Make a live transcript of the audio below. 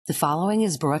The following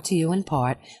is brought to you in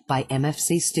part by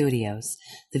MFC Studios.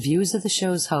 The views of the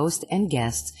show's host and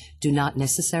guests do not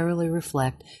necessarily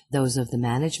reflect those of the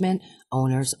management,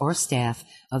 owners, or staff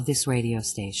of this radio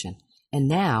station. And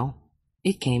now,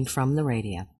 it came from the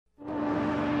radio.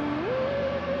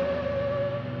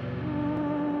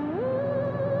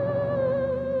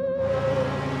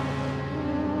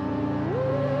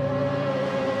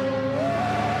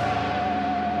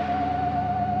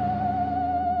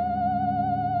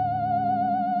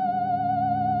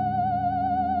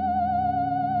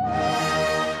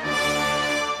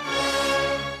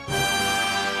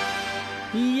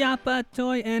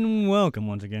 Yapatoy, and welcome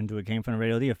once again to It Came From the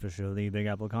Radio, the official The Big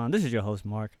Apple Con. This is your host,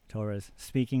 Mark Torres,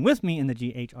 speaking. With me in the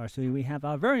GHR studio, we have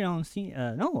our very own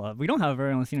we don't have a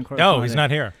very own senior correspondent. No, he's not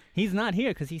here. He's not here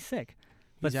because he's sick.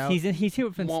 But he's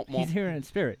here in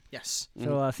spirit. Yes.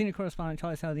 So senior correspondent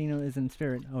Charlie Saladino is in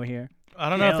spirit over here. I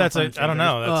don't know if that's I don't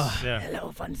know. That's, yeah.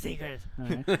 Hello, fun seekers.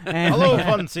 Right. Hello,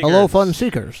 fun seekers. Hello, fun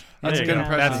seekers. That's a good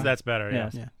impression. That's better.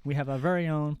 Yes. Yeah. We have our very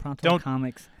own Pronto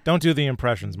Comics. Don't do the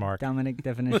impressions, Mark. Dominic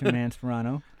Definition Man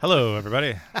Sperano. Hello,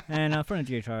 everybody. And from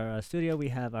the GHR studio, we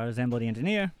have our Zambo the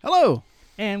engineer. Hello.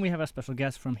 And we have our special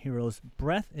guest from Heroes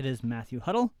Breath. It is Matthew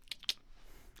Huddle.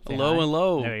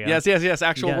 Hello. There you go. Yes.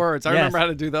 Actual words. I remember how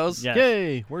to do those. Yes.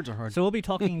 Yay. Words are hard. So we'll be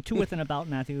talking to, with, and about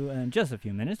Matthew in just a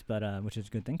few minutes, but which is a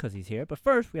good thing because he's here. But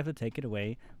first, we have to take it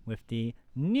away with the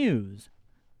news.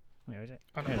 Where is it?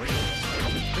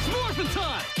 It's morphin'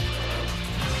 time!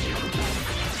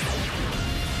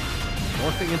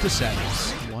 Morphing into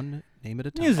sadness. One name at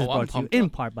a time. News is brought to you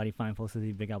in part by the fine folks of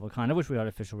the Big Apple Con, which we are the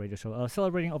official radio show,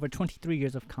 celebrating over 23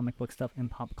 years of comic book stuff and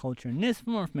pop culture. And this,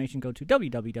 for more information, go to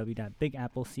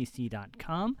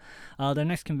www.bigapplecc.com. Their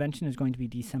next convention is going to be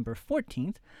December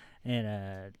 14th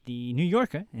at the New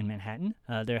Yorker in Manhattan.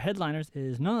 Their headliners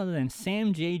is none other than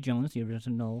Sam J. Jones, the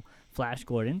original Flash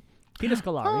Gordon, Peter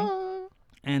Scolari,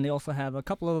 and they also have a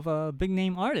couple of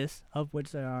big-name artists, of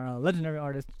which there are legendary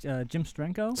artist Jim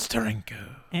Steranko.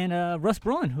 And Russ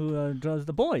Braun, who draws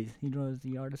The Boys. He draws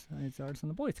the artist on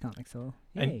the Boys comic. So,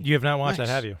 yay. And you have not watched that,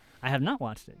 have you? I have not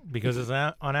watched it. Because it's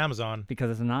on Amazon. Because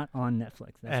it's not on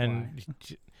Netflix.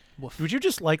 That's why. Would you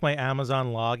just like my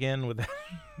Amazon login with that?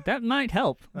 That might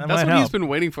help. That's what he's been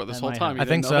waiting for this whole time. I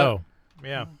think so.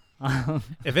 Yeah.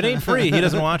 If it ain't free, he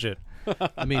doesn't watch it.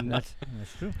 I mean, that's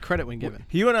true. Credit when given.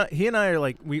 He and I are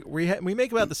like we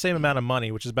make about the same amount of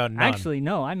money, which is about none. Actually,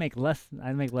 no, I make less.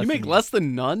 You make less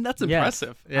than none? That's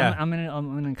impressive. Yeah. I'm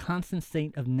in a constant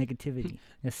state of negativity.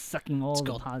 It's sucking all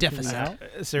the positivity out.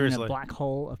 Seriously. In a black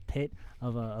hole, a pit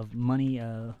of money,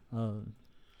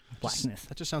 blackness.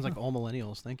 That just sounds like all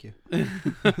millennials. Thank you.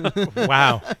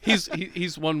 Wow.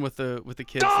 He's one with the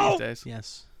kids these days.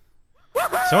 Yes.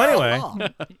 So anyway,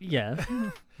 yeah,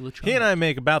 he and I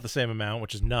make about the same amount,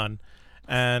 which is none,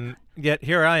 and yet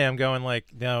here I am going like,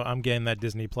 no, I'm getting that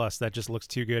Disney Plus. That just looks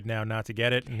too good now not to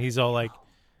get it. And he's all like,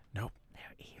 nope, they're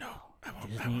evil. No, I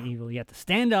won't. Disney evil. You have to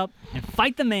stand up and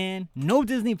fight the man. No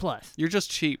Disney Plus. You're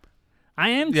just cheap.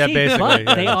 I am cheap, basically, but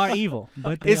yeah. they are evil.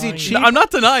 But is he cheap? No, I'm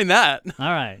not denying that.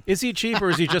 All right. Is he cheap or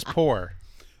is he just poor?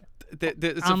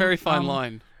 It's a very fine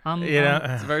line.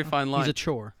 It's a very fine line. He's a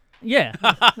chore. Yeah,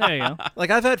 there you go.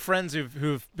 Like I've had friends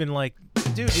who've been like,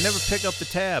 dude, you never pick up the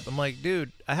tab. I'm like,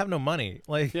 dude, I have no money.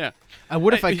 Like, yeah, I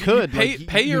would if I could.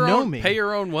 Pay your own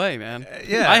way, man.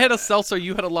 Yeah, I had a seltzer,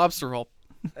 you had a lobster roll.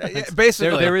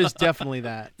 Basically, there is definitely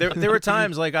that. There were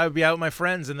times like I would be out with my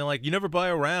friends and they're like, "You never buy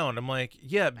a round." I'm like,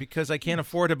 "Yeah, because I can't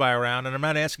afford to buy a round, and I'm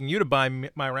not asking you to buy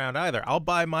my round either. I'll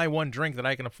buy my one drink that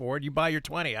I can afford. You buy your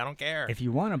 20. I don't care." If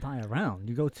you want to buy a round,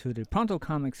 you go to the Pronto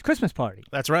Comics Christmas party.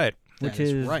 That's right. Which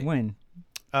is when?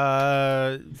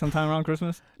 Sometime around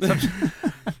Christmas.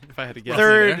 If I had to guess,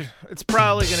 third. It's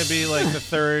probably going to be like the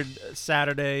third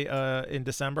Saturday in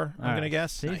December. I'm going to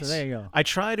guess. See, so there you go. I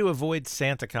try to avoid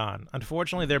SantaCon.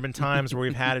 Unfortunately, there have been times where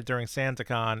we've had it during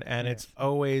SantaCon, and it's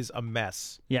always a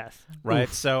mess. Yes. Right.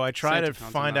 Oof. So I try to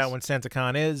find out when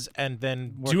SantaCon is, and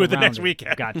then do it the next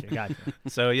weekend. Gotcha.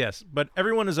 So yes, but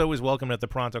everyone is always welcome at the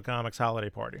Pronto Comics holiday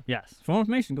party. Yes. For more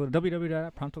information, go to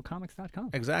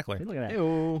www.prontocomics.com. Exactly. Look at that.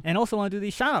 Ew. And also want to do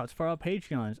these shout-outs for our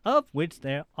Patreons, of which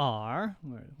there are...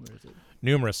 Where is it?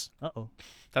 Numerous. Uh-oh.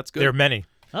 That's good. There are many.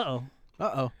 Uh-oh.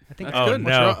 Uh-oh. I think That's good.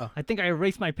 No. I think I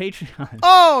erased my Patreon.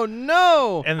 Oh,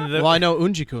 no. And well, I know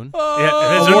Unji-kun.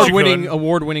 Unji-kun.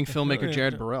 Award-winning filmmaker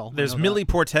Jared Burrell. There's Millie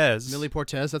Portez. Millie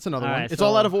Portez. That's another All one. right, It's so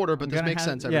all out of order, but this makes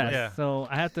sense. Yeah, Yeah. so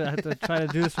I have to try to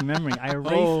do this from memory. I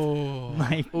erased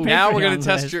my Patreon Now we're gonna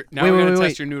test list. your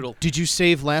test your noodle. Did you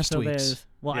save last So week's?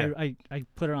 there's I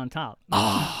put it on top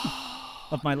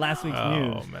of my last week's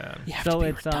news. Oh man. You have So to be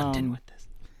it's redundant with this.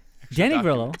 Danny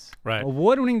Grillo, documents. Right.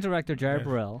 award-winning director Jared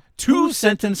Burrell,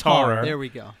 Two-sentence horror. There we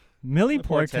go. Millie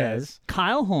Portez, Portez,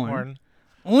 Kyle Horn,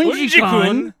 Horn.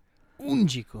 Unji-kun,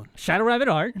 Unji-kun. Shadow Rabbit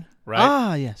Art. Right.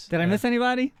 Ah, yes. Did I miss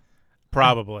anybody?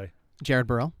 Probably. Jared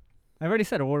Burrell. I already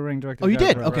said award-winning director. Oh, you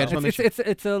Jared did? Burrell. Okay, I just wanna make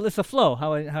it's a flow.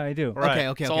 How I do. Right.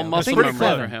 Okay. It's all I muscle think it's memory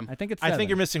seven. for him. I think it's I seven. think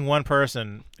you're missing one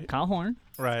person. Kyle Horn,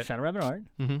 Right. Shadow Rabbit Art,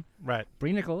 Right.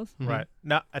 Bree Nichols, Right.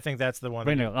 No, I think that's the one.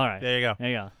 Bree Nichols. All right. There you go. There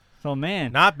you go. So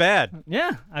man, Not bad.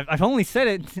 yeah, I've only said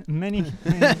it many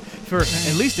For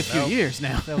at least a few years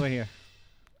now. It's over here.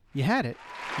 You had it.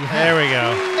 You had There we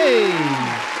go.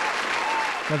 Hey.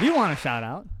 So if you want a shout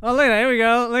out, oh look at that, here we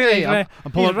go. Look at Hey, that.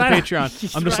 I'm pulling He's up the right Patreon.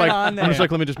 he's I'm just right like, on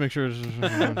let me just make sure.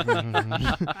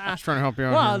 Just trying to help you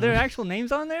out. Wow, here. there are actual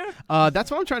names on there. That's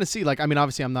what I'm trying to see. Like, I mean,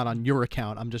 obviously, I'm not on your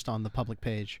account. I'm just on the public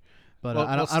page. But Well,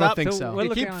 I don't stop. think So so. we're You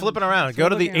looking keep on- flipping around. so Go we're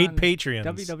to the looking 8 on Patreons.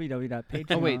 www.patreon.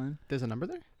 Oh wait, there's a number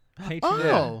there. Patreon.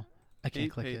 Oh, I can't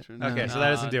 8 click it. patrons. Okay, No, so that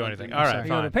doesn't I do don't anything. think All so. right, You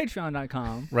go to fine.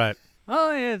 patreon.com. Right.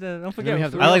 Oh yeah, don't forget. we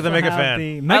have the- we I like the also Mega have Fan.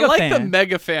 The I Mega like Fan the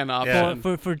mega fan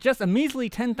option. for just a measly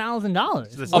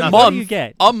 $10,000. That's A nothing. What do you month.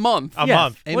 get? A month. A Yes.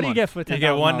 month. A What do you month. get for You $10,000?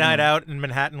 get one night out in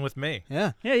Manhattan with me.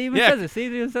 Yeah. Yeah, he even Yeah. says it. See,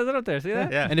 he even says it up there. See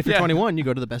that? Yeah. And if you're Yeah. 21, you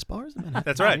go to the best bars. in Manhattan.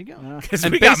 That's There right. you go. Because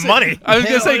And we got basic- money. I was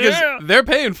gonna say because yeah. they're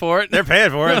paying for it. They're paying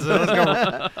for it. So let's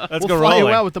We'll go fly you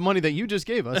rolling. out with the money that you just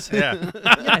gave us. Yeah. Yeah,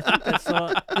 I think that's,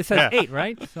 it says Yeah. 8,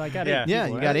 right? So I got Yeah. 8. Yeah,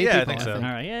 people, you got right? 8 Yeah, I people. think so. All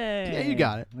right, yay. Yeah, you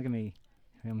got it. Look at me.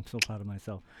 I'm so proud of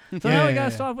myself. So Yeah, now we yeah, got to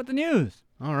yeah. start off with the news.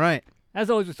 All right. As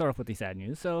always, we start off with the sad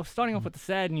news. So starting off with the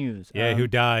sad news. Yeah, who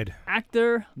died?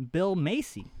 Actor Bill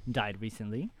Macy died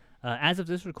recently. As of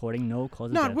this recording, no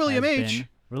cause of Not death William has H. been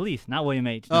released. Not William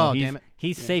H. No, Oh, he's, damn it.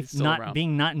 He's Yeah, safe he's still not around.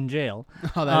 being not in jail.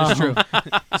 Oh, that is true.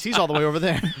 He's all the way over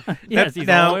there. Yes, he's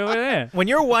now- all the way over there. When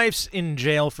your wife's in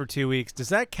jail for 2 weeks, does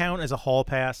that count as a hall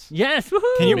pass? Yes, woohoo!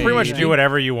 Can you pretty much Maybe. do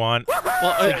whatever you want?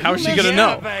 Well, how is she gonna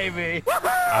know? baby?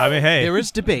 I mean, hey. There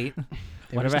is debate.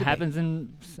 Whatever happens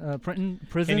in prison,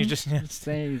 Can you just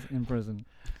stays in prison.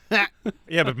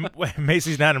 Yeah, but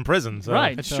Macy's not in prison, so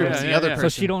Right. That's so, true. It's the yeah, other yeah. So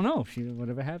person. she don't know. She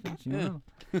whatever happens, she don't know.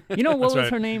 You know what That's was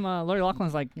right. her name? Lori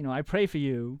Loughlin's like, I pray for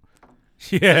you.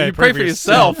 Yeah, You pray for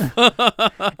yourself.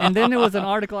 And then there was an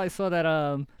article I saw that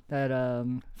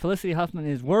Felicity Huffman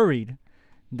is worried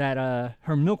that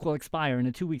her milk will expire and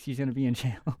in 2 weeks she's going to be in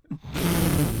jail.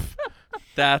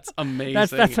 That's amazing.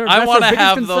 That's her- I that's want her to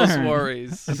biggest have those concern.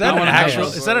 worries. Is that I an wanna have actual?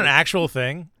 those Is that an worries. actual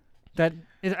thing?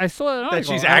 I saw an That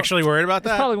article. she's actually worried about It's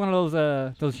that? probably one of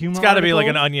those humor. It's got to be like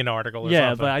an articles. Onion article or Yeah,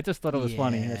 something. but I just thought it was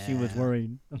funny that she was Yeah.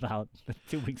 worried about the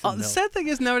 2 weeks The of milk. sad thing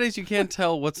is nowadays you can't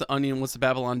tell what's the Onion, what's the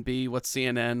Babylon Bee, what's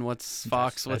CNN, what's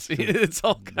Fox, that's what's true. it's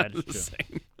all That kind is of the true.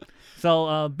 same.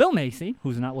 So Bill Macy,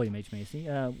 who's not William H. Macy,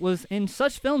 was in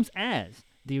such films as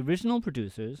the original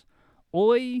producers,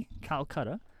 Oi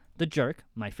Calcutta, The Jerk,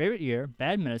 My Favorite Year,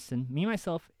 Bad Medicine, Me,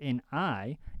 Myself, and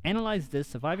I, Analyze This,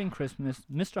 Surviving Christmas,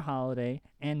 Mr. Holiday,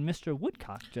 and Mr.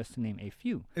 Woodcock, just to name a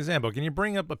few. Zambo, can you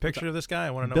bring up a picture of this guy?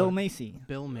 I want to know. Bill what- Macy.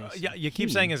 Bill Mason. Yeah, you keep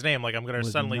He saying his name like I'm going to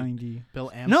was suddenly. 90.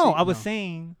 Bill Amcy? No, I was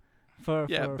saying for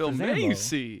Yeah, for, Bill for Zambo.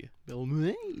 Macy. Bill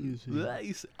Macy.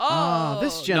 Macy. Ah,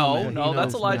 this Oh, gentleman, No, he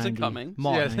that's knows Elijah 90. Cummings.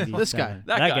 Maud. Yeah. This guy.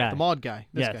 That guy. The Maud guy.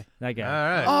 This Yes, guy. that All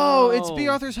guy. right. Oh, it's B.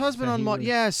 Oh. Arthur's husband So on he Maud. was-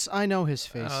 Yes, I know his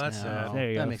face Oh, that's now. sad. There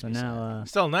you that go. makes So me now sad.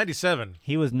 Still 97.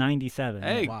 he was 97.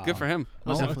 Hey, Wow. good for him.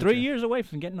 Oh, Definitely 3 true. years away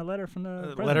from getting a letter from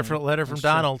the president. Letter from That's true.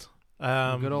 Donald.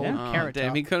 Good old Yeah. carrot Damn,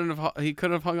 top. he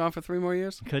couldn't have hung on for 3 more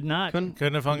years. Could not. Couldn't-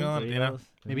 Couldn't have hung on, Three you know. years.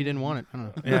 Maybe he didn't want it. I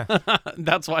don't know. Yeah.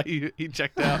 That's why he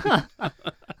checked out.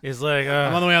 He's like,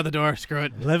 I'm on the way out the door. Screw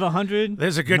it. Live 100.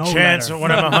 there's a good No chance letter.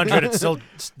 when I'm 100, it's still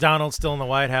Donald's still in the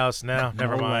White House. No,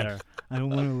 never No mind. letter. I don't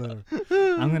want a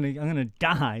letter. I'm gonna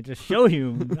die to show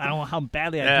you. I don't know how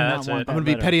badly I Yeah, do not that's want it. that I'm going to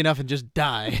be letter. petty enough and just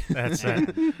die. That's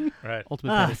it. Right.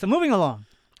 Ultimate petty. So moving along.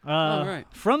 All right.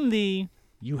 From the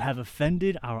 "You have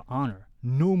offended our honor.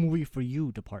 No movie for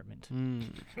you" department.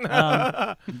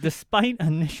 Despite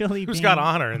initially Who's being, got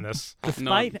honor in this?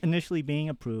 Despite initially being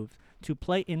approved to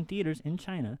play in theaters in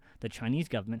China, the Chinese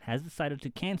government has decided to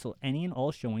cancel any and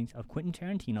all showings of Quentin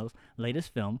Tarantino's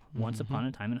latest film, Once Upon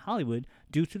a Time in Hollywood,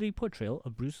 due to the portrayal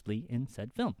of Bruce Lee in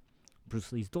said film.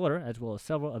 Bruce Lee's daughter, as well as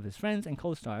several of his friends and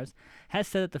co-stars, has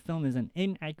said that the film is an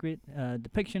inaccurate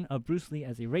depiction of Bruce Lee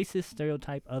as a racist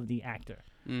stereotype of the actor.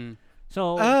 Mm.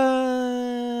 So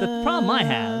the problem I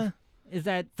have is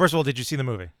that First of all, did you see the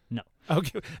movie? no.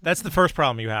 Okay, that's the first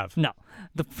problem you have. No,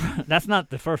 that's not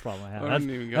the first problem I have. I That's,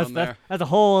 didn't even go that's, in that's, there. that's a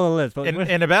whole other list. But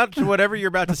And about whatever you're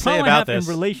about the to say problem I about have this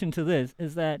in relation to this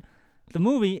is that the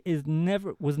movie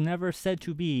was never said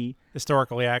to be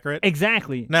historically accurate.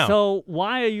 exactly. No. So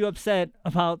why are you upset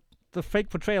about the fake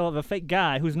portrayal of a fake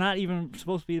guy who's not even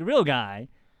supposed to be the real guy.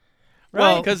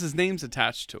 Well, Right? because his name's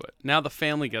attached to it. Now the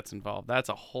family gets involved. That's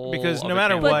a whole. because no other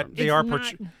matter can of what, worms. they it's are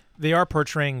not- they are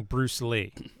portraying Bruce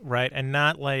Lee, right? And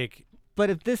not like But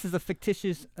if this is a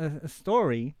fictitious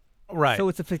story, right, so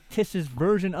it's a fictitious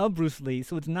version of Bruce Lee,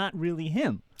 so it's not really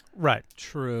him. right.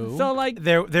 True. So like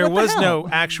There what the was hell? no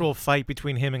actual fight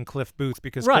between him and Cliff Booth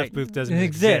because right. Cliff Booth doesn't It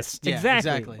exist. Yeah, Exactly.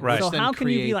 exactly. Right. So Which then how can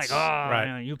you be like, creates- oh, Right.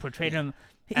 you know, you portrayed him?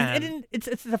 It And- didn't.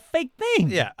 It's a fake thing.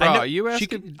 Yeah, Bro, I know. you She asking?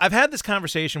 could- I've had this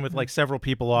conversation with like several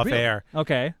people off Really? air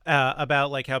Okay.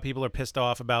 about like how people are pissed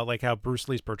off about like how Bruce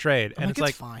Lee's portrayed, and I'm it's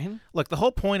like, like, it's fine. look, the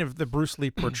whole point of the Bruce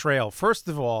Lee portrayal, first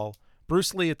of all,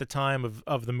 Bruce Lee at the time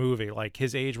of the movie, like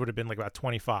his age would have been like about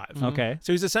 25. Okay.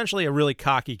 So he's essentially a really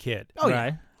cocky kid. Oh,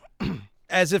 yeah. right.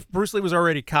 As if Bruce Lee was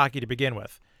already cocky to begin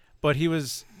with. But he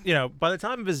was, by the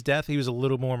time of his death, he was a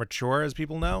little more mature, as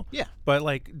people know. Yeah. But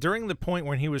like during the point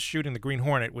when he was shooting the Green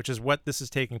Hornet, which is what this is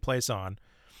taking place on,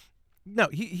 no,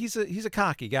 he's a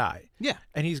cocky guy. Yeah.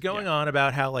 And he's going on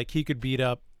about how like he could beat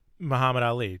up Muhammad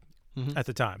Ali Mhm. at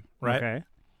the time, right? Okay.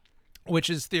 Which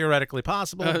is theoretically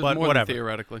possible, but more than whatever.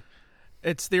 theoretically.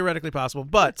 It's theoretically possible.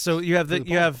 But so you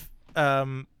have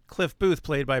Cliff Booth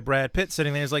played by Brad Pitt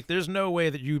sitting there. He's like, there's no way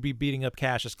that you'd be beating up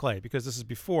Cassius Clay because this is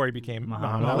before he became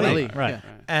Muhammad Ali. Ali. Right. Yeah.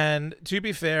 And to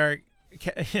be fair,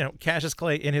 Cassius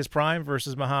Clay in his prime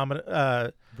versus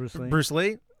Bruce Lee. Bruce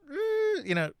Lee,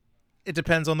 it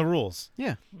depends on the rules.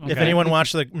 Yeah. If Okay. anyone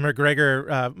watched the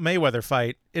McGregor Mayweather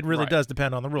fight, it really Right. does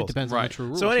depend on the It rules. depends on Right. the true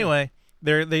rules. So yeah. anyway,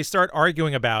 they start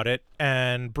arguing about it,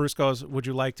 and Bruce goes, "Would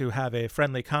you like to have a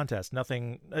friendly contest?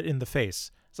 Nothing in the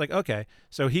face." It's like, okay.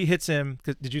 So he hits him.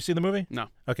 Did you see the movie? No.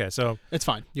 Okay, so It's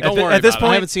fine. You At can- worry this about it. I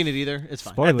point, haven't seen it either. It's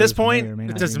fine. Spoiler. at this Spoilers may point, or may it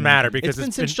not doesn't be matter mentioned. because It's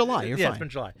been since July. You're yeah, fine. it's been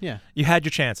July. Yeah. You had your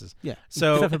chances. Yeah.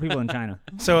 So Except for people in China.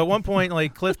 So at one point,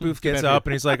 like Cliff Booth gets bad for up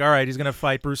and he's like, "All right, he's gonna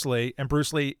fight Bruce Lee," and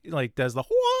Bruce Lee like does the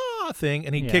wah thing,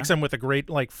 and he Yeah. kicks him with a great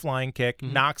like flying kick,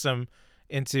 knocks him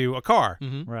into a car.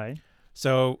 Right.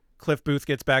 So Cliff Booth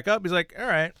gets back up. He's like, "All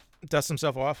right," dusts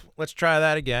himself off. Let's try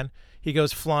that again. He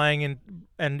goes flying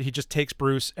and he just takes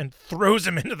Bruce and throws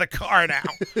him into the car now.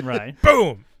 Right.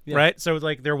 Boom. Yeah. Right. So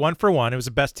like they're 1 for 1. It was the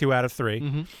best 2 out of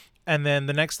 3. And then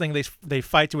the next thing they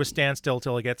fight to a standstill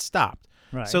till it gets stopped.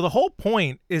 Right. So the whole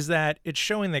point is that it's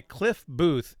showing that Cliff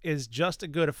Booth is just as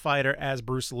good a fighter as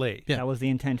Bruce Lee. Yeah. That was the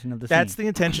intention of the That's scene. the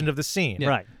intention of the scene.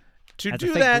 Right. To That's a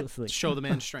do fake that, Bruce Lee. Show the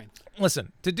man's strength.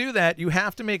 listen, to do that, you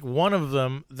have to make one of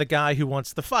them the guy who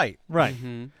wants to fight. Right.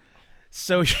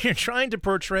 So you're trying to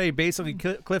portray basically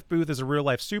Cliff Booth as a real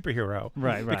life superhero.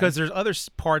 Right, right. Because there's other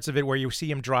parts of it where you see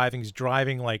him driving. He's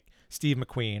driving like Steve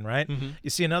McQueen, right? You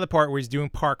see another part where he's doing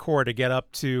parkour to get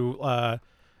up to,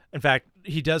 in fact,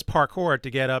 he does parkour to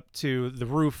get up to the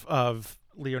roof of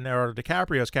Leonardo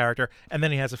DiCaprio's character, and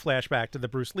then he has a flashback to the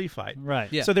Bruce Lee fight. Right.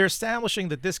 Yeah. So they're establishing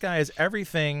that this guy is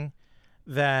everything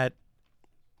that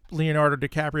Leonardo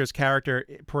DiCaprio's character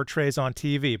portrays on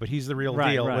TV, but he's the real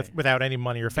Right, deal right. without any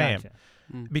money or fame.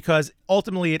 Gotcha. Because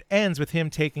ultimately it ends with him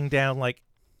taking down like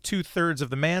 2/3 of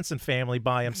the Manson family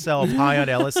by himself high on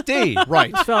LSD.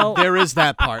 Right. So- there is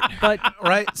that part. But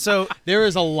Right? So There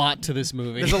is a lot to this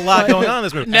movie. there's a lot going on in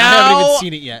this movie. I haven't Now- even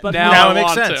seen it yet. But Now, Now I it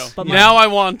makes want sense. to. But Now I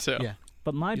want to. yeah.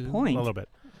 but my A point little bit.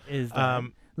 is that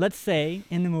Um, let's say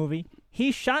in the movie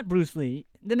he shot Bruce Lee,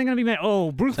 then they're gonna be mad.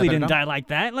 Oh, Bruce that Lee better didn't not? die like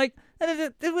that. Like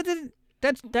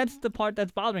that's the part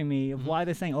that's bothering me of why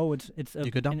they're saying, oh, it's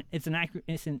You could know. it's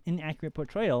an inaccurate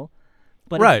portrayal,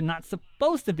 but Right. it's not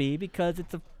supposed to be because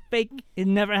it's a fake. It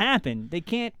never happened. They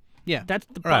can't. Yeah. That's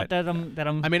the Right. part that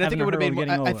I'm. I mean, I having think it a would have hurdle made.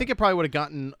 getting I over. think it probably would have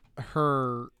gotten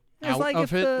her It's out like of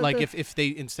if it. the- Like the- if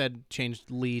they instead changed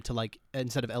Lee to like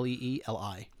instead of Lee,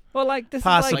 Li. Well, like this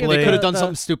Possibly. is Like like they if could have the- done the-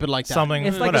 something stupid like that. something,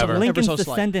 It's like whatever. if Lincoln's Ever so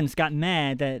slight. descendants got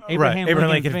mad that Abraham Abraham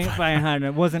Lincoln Lincoln-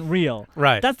 Fire wasn't real.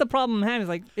 Right. That's the problem I'm having. Is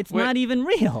like it's Wait. not even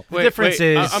real. Wait, difference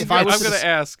wait, is I'm, if I'm I was going to to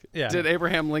ask, Yeah. did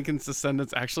Abraham Lincoln's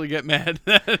descendants actually get mad?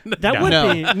 That No. would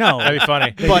No. be no. That'd be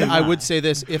funny. They But did I not. would say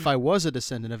this: if I was a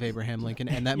descendant of Abraham Lincoln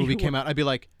and that movie came out, I'd be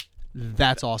like,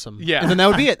 "That's awesome." Yeah. And then that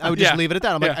would be it. I would just Yeah. leave it at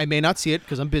that. I'm like, Yeah. I may not see it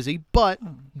because I'm busy, but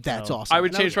that's So- awesome. I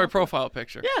would And change my profile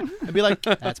picture. Yeah. I'd be like,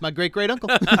 "That's my great great uncle."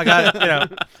 I got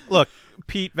it. Look,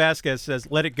 Pete Vasquez says,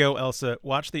 "Let it go, Elsa.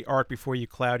 Watch the art before you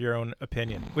cloud your own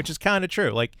opinion," which is kind of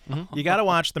true. Like, you got to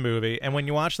watch the movie, and when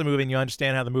you watch the movie and you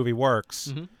understand how the movie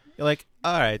works, you're like,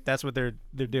 "All right, that's what they're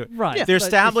doing." Right. They're but it's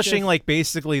establishing just- like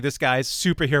basically this guy's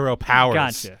superhero powers.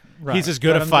 Gotcha. Right. He's as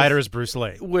good But a I'm fighter just- as Bruce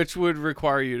Lee. Which would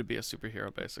require you to be a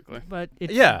superhero, basically. But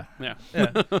it's, Yeah. Yeah.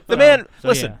 The man, so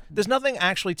listen, yeah. there's nothing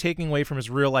actually taking away from his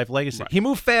real life legacy. Right. He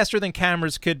moved faster than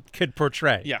cameras could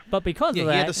portray. Yeah. But because Yeah, of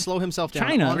he that, had to slow himself down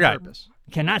China- on Right. purpose.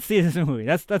 cannot see this movie.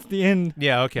 That's the end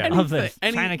Yeah, okay. of this.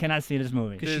 Any- China cannot see this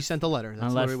movie Because she sent the letter.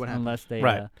 That's literally what happened. unless they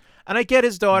Right. And I get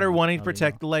his daughter wanting to there you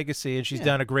protect the legacy, and she's Yeah.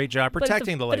 done a great job But it's a-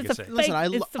 protecting the but it's a legacy. Listen,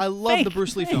 It's a I love the fake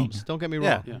Bruce Lee thing. films. Don't get me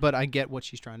Yeah. wrong, Yeah. but I get what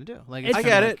she's trying to do. Like It's I kinda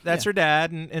get like- it. That's yeah. her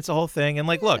dad, and it's a whole thing. And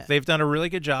like, look, Yeah. they've done a really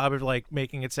good job of like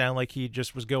making it sound like he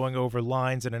just was going over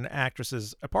lines in an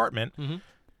actress's apartment, Mhm.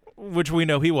 which we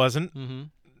know he wasn't. Mhm.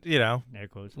 You know, Air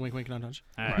quotes. Wink, wink, nudge, nudge.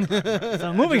 All right.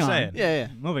 So moving Just on. saying. Yeah, yeah.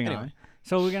 Moving Anyway. on.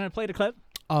 So we're gonna play the clip.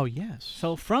 Oh yes.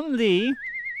 So from the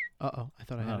I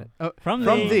thought I had Oh. it. Oh, From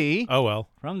from the- the. oh well.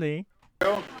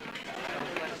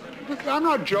 I'm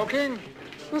not joking.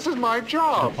 This is my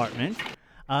job. department,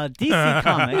 DC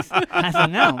Comics has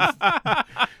announced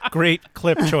Great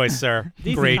clip choice, sir.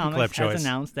 DC Great Comics clip has choice.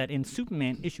 announced that in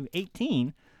Superman issue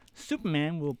 18,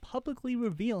 Superman will publicly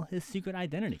reveal his secret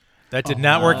identity. That did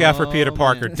not work out for Peter Oh,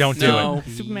 Parker. man. Don't No. do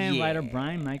it. Superman writer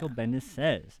Brian Michael Bendis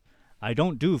says, I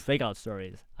don't do fake out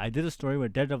stories. I did a story where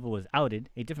Daredevil was outed,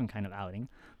 a different kind of outing,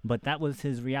 but that was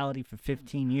his reality for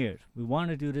 15 years. We want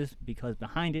to do this because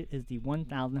behind it is the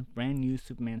 1,000 brand new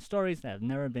Superman stories that have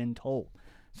never been told.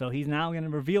 So he's now going to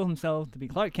reveal himself to be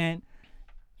Clark Kent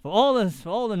for all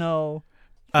the know.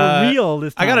 For real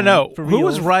this time. I gotta know For who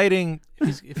was reals. writing. If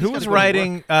he's Who gotta was go to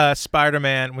writing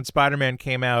Spider-Man when Spider-Man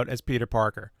came out as Peter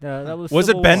Parker? That was Was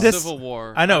it Civil War. Bendis? Civil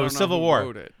War. I know, it don't was Civil who War.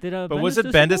 wrote it. Did, But was Bendis it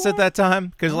do Civil Bendis at War? that time?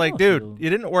 Because I like, don't dude, know. you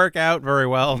didn't work out very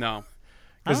well. No.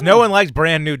 Because I no don't one likes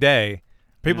Brand New Day.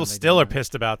 People they still do are not.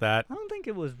 pissed about that. I don't think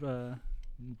it was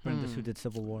Bendis who did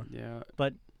Civil War. Yeah.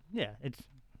 But yeah, it's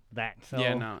that. So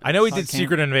Yeah. No. I know he Clark did Kent.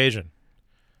 Secret Invasion.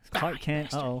 Clark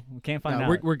Kent. Uh-oh. We can't find No,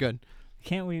 out. we're good.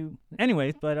 Can't we?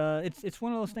 Anyways, but it's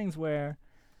one of those things where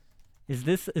is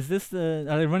this the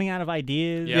are they running out of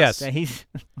ideas? Yes. That he's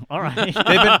all right.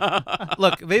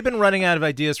 They've been running out of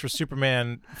ideas for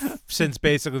Superman since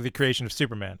basically the creation of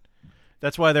Superman.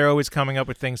 That's why they're always coming up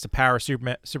with things to power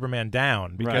Superman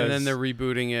down. Because And then they're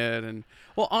rebooting it, and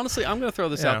well, honestly, I'm gonna throw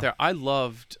this Yeah. out there. I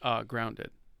loved Grounded.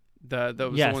 That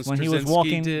was Yes, the ones when he was Straczynski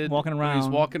walking did, when he was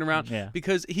around. walking around. Yeah.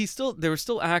 Because there was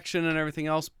still action and everything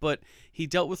else, but he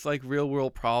dealt with like real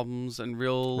world problems and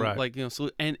real Right. like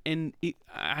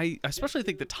I especially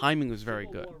think the timing was very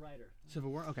good.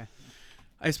 Civil War. Okay.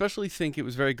 I especially think it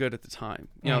was very good at the time.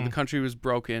 You know, the country was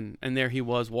broken, and there he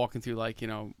was walking through like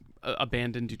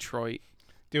abandoned Detroit.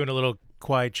 doing a little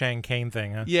Kwai Chang Kane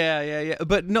thing, huh? Yeah.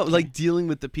 But no, like dealing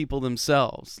with the people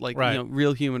themselves, like Right.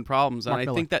 real human problems, and Mark I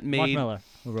Miller. think that Mark made Miller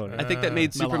who wrote it. I think that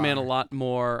made Miller. Superman a lot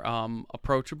more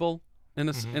approachable in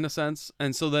a sense.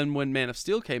 And so then when Man of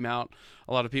Steel came out,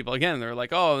 a lot of people again they're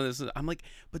like, "Oh, I'm like,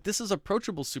 but this is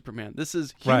approachable Superman. This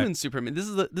is human Right. Superman. This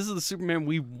is the Superman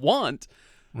we want."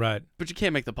 Right. But you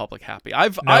can't make the public happy.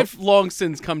 I've long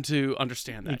since come to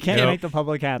understand that. You can't Nope. make the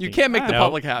public happy. You can't make the All right.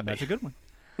 public happy. That's a good one.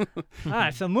 All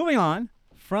right, so moving on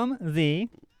from the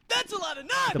That's a lot of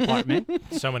nuts. department.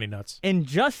 So many nuts. In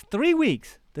just 3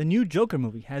 weeks, the new Joker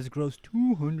movie has grossed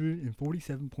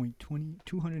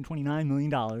 $229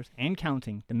 million and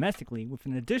counting domestically, with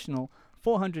an additional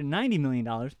 $490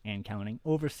 million and counting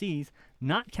overseas,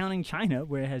 not counting China,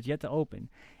 where it has yet to open.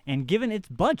 And given its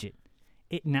budget,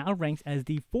 it now ranks as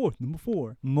the number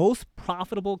four, most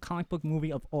profitable comic book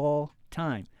movie of all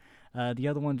time. The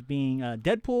other ones being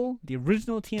Deadpool, the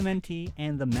original TMNT,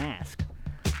 and The Mask.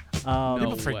 No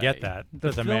People forget way. that The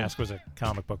The film- Mask was a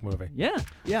comic book movie. Yeah,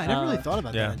 Yeah, I never really Uh, thought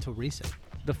about yeah. that until recent.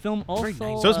 the film also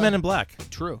Very nice. So is Men in Black.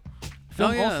 True. film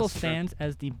Oh, yeah, also that's true. stands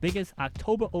as the biggest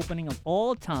October opening of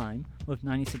all time with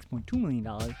 $96.2 million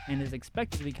and is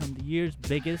expected to become the year's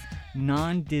biggest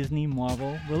non-Disney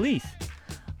Marvel release.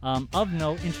 Of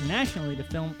note, internationally, the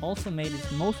film also made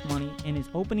its most money in its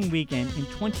opening weekend in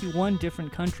 21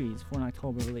 different countries for an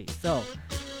October release. So,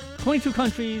 22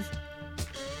 countries,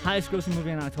 highest grossing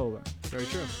movie in October. Very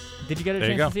true. Did you get a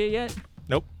There you chance go. to see it yet?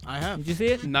 Nope. I have. Did you see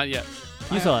it? Not yet.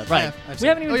 You I saw have- it, right? I have- I've We seen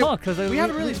haven't it. even Oh, yeah. talked because We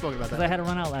haven't really spoken about that. I had to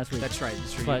run out last week. That's right.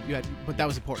 That's true. But- You had, but that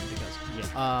was important because.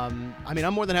 Yeah. I mean,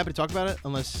 I'm more than happy to talk about it,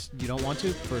 unless you don't want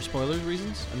to for spoilers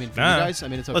reasons. I mean, for Nah. you guys, I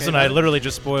mean, it's okay. Listen, about I it. literally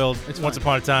just spoiled It's Once fine.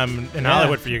 Upon a Time in Yeah.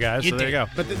 Hollywood for you guys. So there you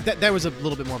did. go. But there was a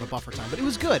little bit more of a buffer time, but it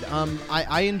was good.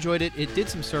 I enjoyed it. It did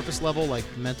some surface level like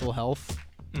mental health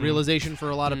realization for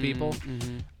a lot of people,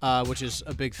 which is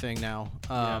a big thing now.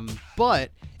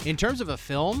 But in terms of a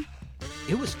film,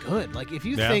 it was good. Like if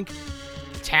you Yeah. think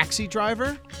Taxi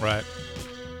Driver, Right.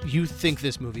 you think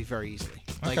this movie very easily.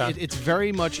 Like Okay. it's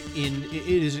very much it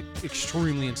is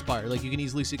extremely inspired. Like you can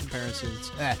easily see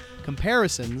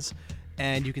comparisons,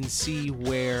 and you can see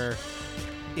where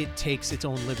it takes its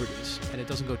own liberties and it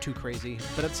doesn't go too crazy.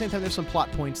 But at the same time, there's some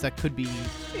plot points that could be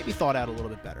maybe thought out a little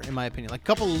bit better, in my opinion. Like a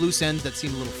couple of loose ends that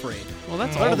seem a little frayed. Well,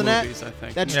 that's Other all than that, movies, I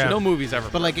think. that's Yeah. true. No movie's ever.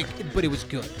 But perfect. but it was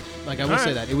good. Like I will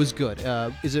say that it was good.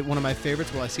 Is it one of my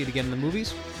favorites? Will I see it again in the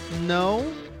movies? No.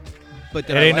 But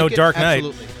did It I ain't like no it? Dark Knight.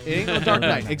 Absolutely. It ain't no Dark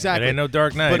Knight. Exactly. It ain't no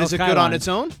Dark Knight. But No is it good on Skyline. its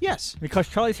own? Yes. Because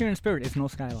Charlie's here in spirit. It's no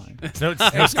Skyline. It's no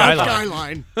Skyline.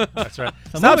 Skyline. That's right.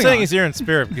 So Stop moving saying on. he's here in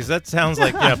spirit because that sounds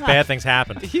like bad things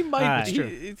happen. he might.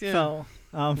 Alright. Yeah. So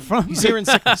from He's here in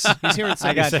sickness. He's here in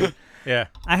sickness. I got you. Yeah.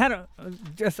 I had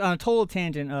just on a total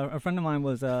tangent. A friend of mine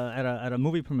was at a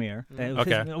movie premiere. It was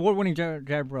Okay. his award-winning Jared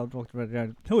Burrell,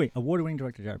 award-winning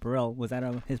director Jared Burrell was at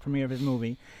his premiere of his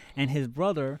movie, and his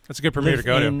brother That's a good premiere to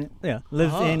go to.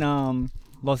 lives in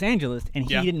Los Angeles, and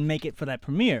he Yeah. didn't make it for that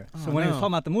premiere. So Oh, when he was no.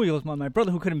 talking about the movie, it was my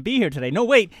brother who couldn't be here today. No,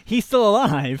 wait, he's still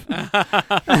alive.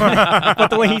 But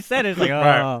the way he said it, it's like,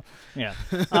 oh, Right.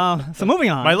 yeah. So moving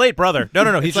on. My late brother. No,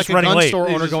 he's It's just like a running gun late. store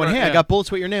He's owner just going, run- "Hey, I yeah. got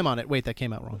bullets with your name on it." Wait, that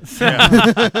came out wrong.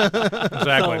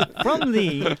 Exactly. So from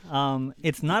the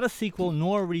it's not a sequel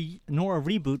nor a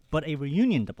reboot, but a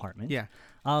reunion department. Yeah.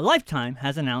 Lifetime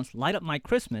has announced Light Up My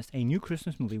Christmas, a new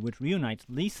Christmas movie which reunites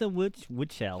Lisa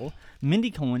Witchell,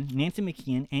 Mindy Cohn, Nancy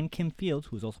McKeon, and Kim Fields,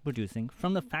 who's also producing,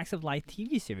 from the Facts of Life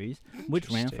TV series, which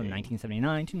ran from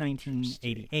 1979 to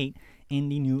 1988 in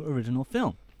the new original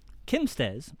film. Kim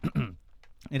says,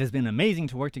 "It has been amazing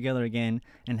to work together again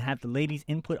and have the ladies'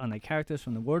 input on their characters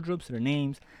from the wardrobes to their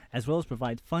names, as well as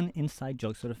provide fun inside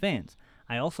jokes for the fans.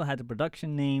 I also had the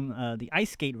production name the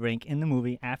ice skate rink in the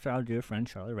movie after our dear friend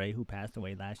Charlie Ray, who passed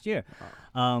away last year.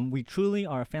 We truly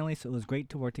are a family, so it was great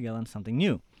to work together on something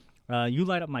new. You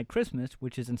Light Up My Christmas,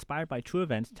 which is inspired by true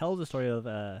events, tells the story of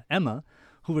Emma,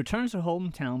 who returns to her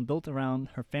hometown built around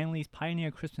her family's pioneer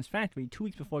Christmas factory 2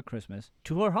 weeks before Christmas.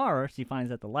 To her horror, she finds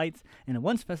that the lights in a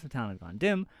once festive town have gone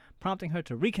dim, prompting her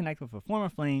to reconnect with her former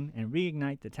flame and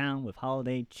reignite the town with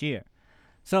holiday cheer."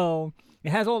 So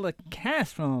it has all the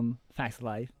cast from Facts of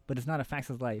Life, but it's not a Facts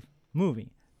of Life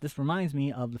movie. This reminds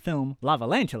me of the film La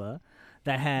Valantula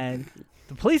that had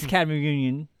the Police Academy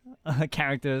reunion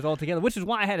characters all together, which is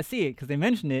why I had to see it, because they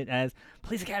mentioned it as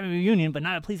Police Academy reunion, but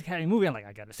not a Police Academy movie. I'm like,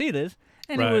 I got to see this.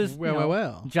 And Right. it was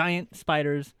Well. giant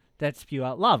spiders that spew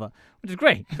out lava, which is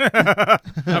great. I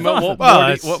mean, Well,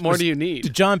 what more do you need?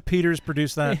 Did John Peters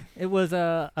produce that? It was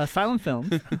a silent film,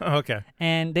 Okay.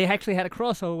 and they actually had a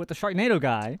crossover with the Sharknado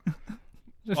guy.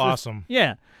 This was- Awesome.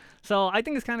 Yeah. So I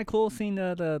think it's kind of cool seeing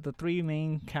the three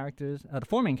main characters, the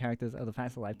four main characters of the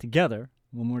Facts of Life together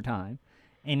one more time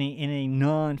in a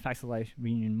non-Facts of Life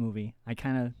reunion movie. I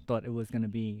kind of thought it was going to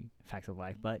be Facts of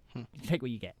Life, but you take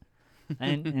what you get.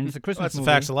 And it's a Christmas Well, that's the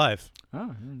movie. facts of life.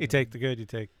 Oh, You take the good, you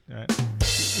take. All right.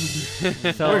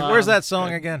 so, Where's that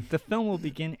song again? The film will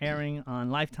begin airing on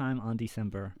Lifetime on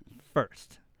December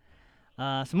 1st.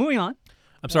 So moving on.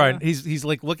 I'm sorry. He's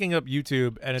like looking up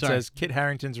YouTube, and it Sorry. says Kit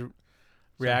Harington's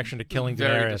reaction to killing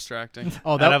Very Daenerys. distracting.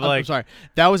 Oh, And that I'm like- I'm sorry.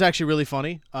 That was actually really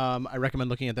funny. I recommend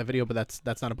looking at that video, but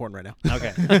that's not important right now.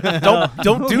 Okay.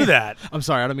 Don't do that. I'm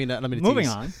sorry. I don't mean to Moving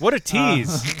tease. on. What a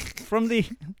tease. From the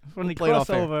Play it off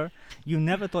air. crossover you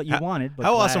never thought you wanted. But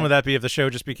How awesome glad would that be if the show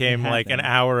just became It like an happened.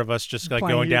 hour of us just like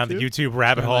Playing going down the YouTube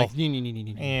rabbit hole? Like,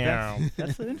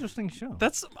 That's an interesting show.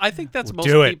 I think that's We'll most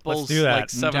do it. Let's people's do that. like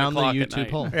 7 down the o'clock at YouTube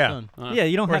night. hole. Yeah. Done. Yeah,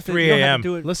 you don't Or have to. 3 You don't have a.m.. to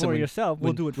do it Listen, for when- yourself. We'll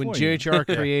when, do it when for you.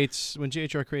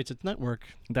 GHR creates its network.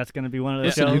 That's going to be one of the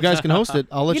Listen, shows. you guys can host it.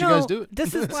 I'll let you guys do it.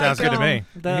 This is like, Sounds good to me.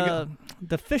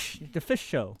 The fish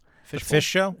show. The fish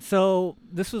show? So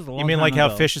this was a long You mean time like how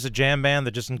ago. Fish is a jam band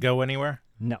that doesn't go anywhere?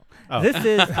 No, Oh. this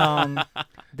is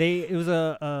it was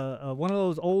a one of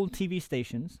those old TV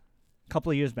stations a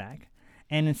couple of years back,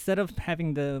 and instead of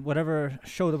having the whatever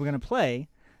show that we're gonna play,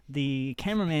 the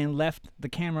cameraman left the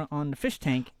camera on the fish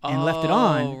tank and left it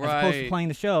on as opposed to right. playing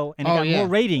the show, and it Oh, got yeah. more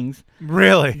ratings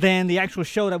Really? than the actual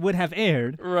show that would have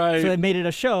aired. Right. So they made it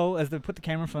a show as they put the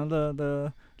camera in front of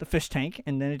the fish tank,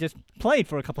 and then it just played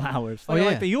for a couple hours. Oh, Like, yeah.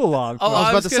 like the Yule log. Oh,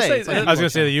 I was about to gonna say, it's like- I was going to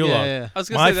say the Yule log. Yeah. I was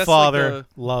gonna My say that's father like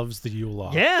loves the Yule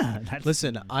log. Yeah. That's,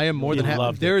 Listen, I am more He than happy.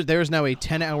 loved it. There's now a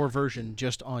 10-hour version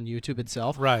just on YouTube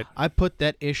itself. Right. I put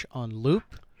that ish on loop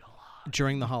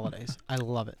during the holidays. I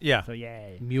love it. Yeah. so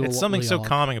yay. Mule It's something so log.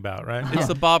 calming about, right? it's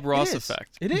the Bob Ross It is.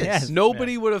 effect. It is. Yes.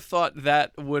 Nobody would have thought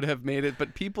that would have made it,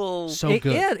 but people. So It,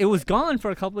 good. yeah, it was gone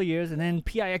for a couple of years, and then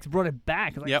PIX brought it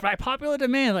back. Like, Yep. by popular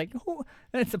demand. Like, who,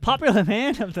 it's a popular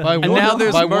demand of the. By And one, now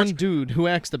there's by merch- one dude who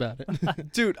asked about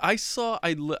it. Dude, I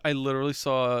literally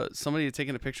saw somebody had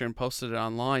taken a picture and posted it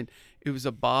online. It was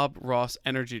a Bob Ross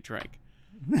energy drink.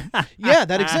 Yeah,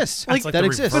 that exists. That's like that the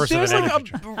exists. reverse of There's an like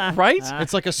energy drink. right?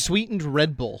 It's like a sweetened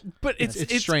Red Bull. But it's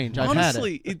strange. I've had it.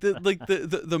 honestly,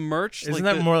 the merch. Isn't like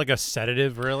that the, more like a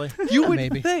sedative, really? You would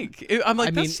Maybe. think. I'm like,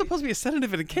 I that's mean, supposed to be a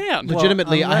sedative in a can.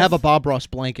 Legitimately, I have a unless- Bob Ross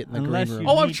blanket in the green unless room. you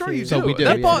Oh, I'm need sure to- you do. So we do,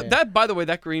 That, yeah, yeah. that, by the way,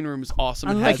 that green room is awesome.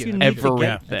 Unless it you has need to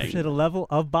get everything. to the level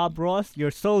of Bob Ross,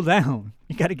 you're so down.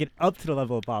 You got to get up to the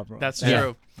level of Bob Ross. That's Yeah.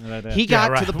 true. He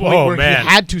got right. to the point Whoa, where man. he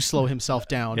had to slow himself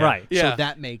down. Right. Yeah. So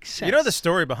that makes sense. You know the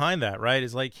story behind that, right?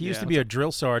 Is like he used Yeah. to be a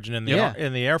drill sergeant in the Yeah.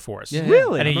 in the Air Force. Yeah, yeah.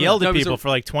 Really? And he I remember yelled that. at No, he was people a- for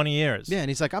like 20 years. Yeah, and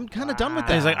he's like, I'm kind of done with And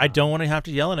that. he's like, I don't want to have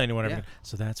to yell at anyone. Yeah.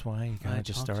 So that's why you kind I of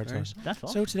just talked started. very So That's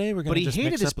all. today we're going But to he just hated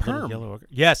mix his up a little perm. yellow ochre.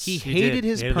 Yes, He did. hated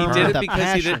his Hated perm. He the did with it a because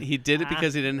passion. he did it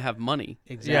because he didn't have money.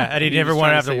 Exactly. Yeah, and he He never was want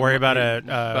to trying have to to save worry about money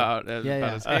a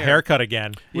yeah. his a hair. haircut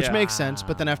again. Which Yeah. makes sense.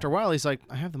 But then after a while, he's like,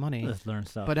 I have the money. Let's learn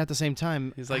stuff. But at the same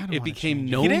time, He's I like, don't it wanna became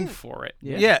change. known didn't- for it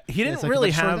Yeah, he didn't it's like really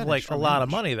if I start have that like a extra lot of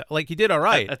range. money. Like he did all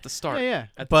right, at the start. Yeah, yeah.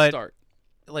 At But- the start.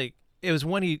 like it was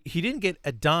when he didn't get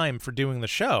a dime for doing the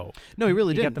show. No, he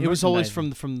really He got didn't. the It was always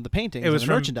merchandising. from the paintings. It was and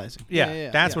the from- merchandising.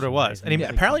 Yeah, that's what it was. And he Yeah.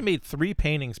 apparently made 3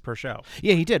 paintings per show.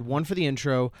 Yeah, he did. One for the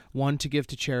intro, one to give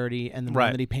to charity, and the Right.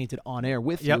 one that he painted on air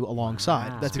with Yep. you alongside.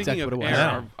 Wow. That's Speaking exactly of what it was. air,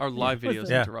 Yeah. our live What's videos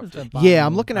the- interrupted. what's the Bob Yeah,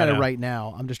 I'm movie? looking I at it know. right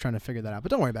now. I'm just trying to figure that out. But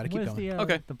don't worry about it. Keep Where's going. the,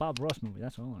 Okay. the Bob Ross movie?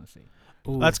 That's what I want to see.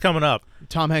 Ooh. That's coming up.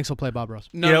 Tom Hanks will play Bob Ross.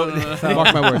 No, You no, know- no, no, no.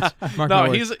 Mark my words. Mark No, my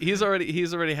words. he's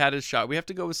already had his shot. We have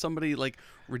to go with somebody like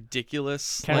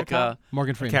ridiculous, Carrot like Top?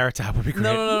 Morgan Freeman. Carrot Top would be great.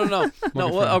 no,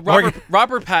 Morgan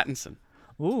Robert Pattinson.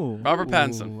 Ooh. Robert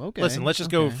Pattinson. Ooh, okay. Listen, let's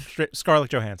just okay. go straight Scarlett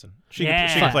Johansson. She Yeah.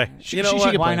 can play. You know she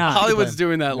what? could Why play. not? She could Hollywood's play.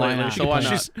 doing that Why lately, not? so why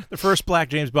not? She's the first black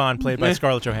James Bond played by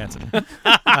Scarlett Johansson.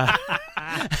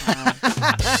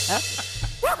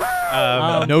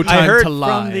 No I time heard to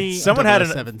lie. from the- someone had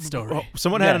 007 story.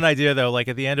 someone had an idea though, like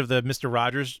at the end of the Mr.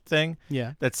 Rogers thing,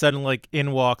 Yeah. that suddenly like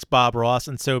in walks Bob Ross,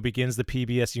 and so begins the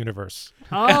PBS universe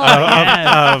Oh,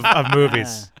 yes. of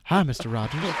movies. Hi, Mr.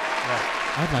 Rogers.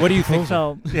 I'd like What do a you think?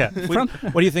 So, Yeah.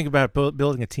 What do you think about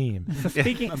building a team?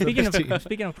 speaking of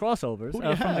crossovers, Who do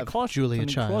you from the have? cost Julia from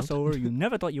the Child. crossover you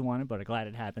never thought you wanted but are glad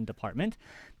it happened department,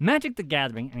 Magic the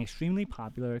Gathering, an extremely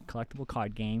popular collectible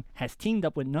card game, has teamed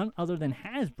up with none other than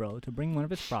Hasbro to bring one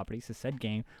of its properties to said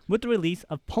game with the release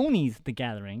of Ponies the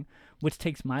Gathering, which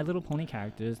takes My Little Pony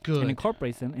characters Good. and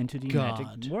incorporates them into the God.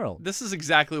 Magic world. This is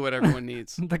exactly what everyone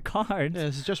needs. The cards, Yeah,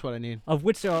 this is just what I need. of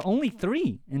which there are only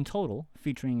 3 in total,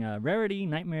 featuring Rarity,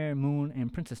 Nightmare, Moon,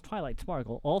 and Princess Twilight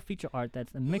Sparkle, all feature art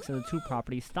that's a mix of the 2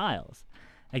 property styles.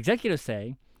 Executives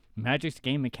say, Magic's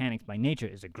game mechanics by nature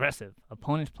is aggressive.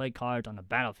 Opponents play cards on the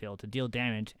battlefield to deal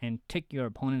damage and tick your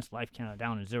opponent's life counter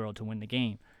down to 0 to win the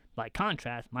game. By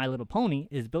contrast, My Little Pony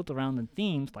is built around the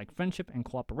themes like friendship and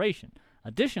cooperation.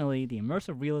 Additionally, the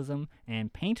immersive realism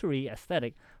and painterly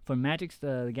aesthetic for Magic's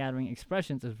The Gathering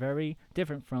expressions is very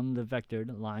different from the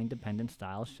vectored, line-dependent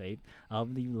style shape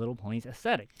of the Little Pony's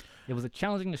aesthetic. It was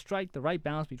challenging to strike the right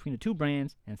balance between the 2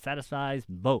 brands and satisfies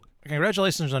both.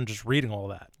 Congratulations on just reading all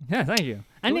that. Yeah, thank you.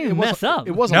 I didn't It even wasn't- mess up.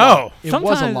 It was a No. lot. It was a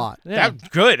Sometimes- lot. Yeah. That's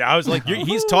good. I was like,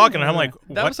 he's talking, and I'm like,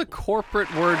 That what? was a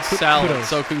corporate word salad, kudos.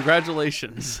 so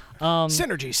congratulations.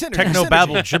 Synergy. Techno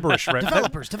babble gibberish, right?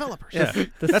 Developers. Yeah.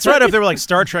 The That's right up there with like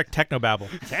Star Trek techno babble.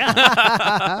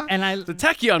 And I The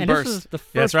Tachyon and burst. this is the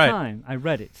first that's right. time I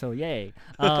read it, so yay.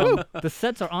 The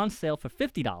sets are on sale for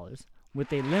 $50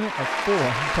 with a limit of 4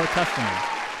 per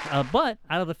customer. But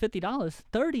out of the $50,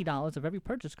 $30 of every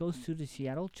purchase goes to the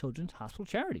Seattle Children's Hospital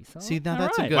charity. So See, now all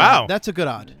that's a right. good. Wow. That's a good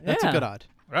odd. That's a Yeah. good odd.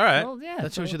 All right. Well, yeah,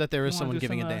 That shows so you that there is you wanna someone do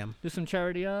giving some, a damn. Do some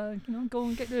charity. Go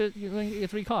and get your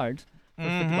 3 cards for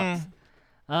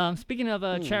 $50. Speaking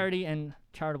of charity and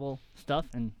charitable stuff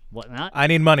and whatnot, I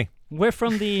need money. we're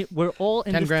all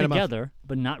in 10 this grand a month. together,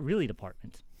 but not really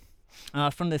department.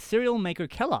 From the cereal maker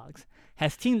Kellogg's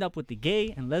has teamed up with the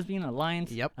Gay and Lesbian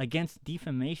Alliance Yep. Against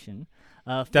Defamation.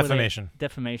 For Defamation.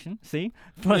 Defamation, see?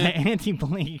 For the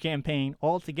anti-bullying campaign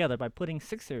all together by putting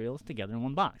 6 cereals together in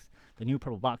one box. The new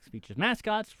purple box features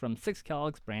mascots from 6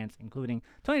 Kellogg's brands, including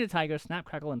Tony the Tiger, Snap,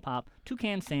 Crackle, and Pop,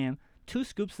 Toucan Sam, 2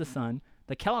 Scoops the Sun,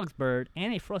 the Kellogg's Bird,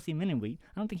 and a Frosty Mini Wheat.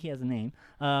 I don't think he has a name.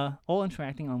 All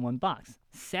interacting on one box.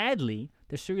 Sadly,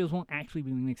 the cereals won't actually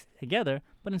be mixed together,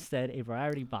 but instead a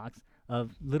variety box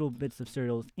of little bits of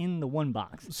cereals in the one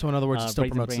box. So in other words, it still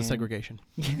Raisin promotes the Bran. segregation.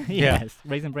 Yes,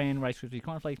 Raisin Bran, Rice Krispies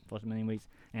Cornflakes, Frosted Mini Wheats,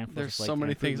 and Frosted There's Flakes so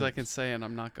many and Fruit things I Loops. can say, and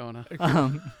I'm not gonna.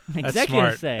 Executives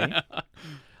smart. say,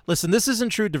 Listen, this isn't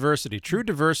true diversity. True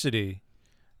diversity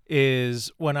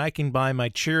is when I can buy my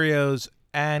Cheerios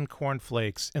and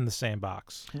cornflakes in the same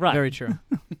box. right, Very true.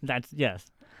 that's, yes.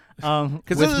 'Cause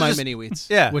with those are my just- mini wheats,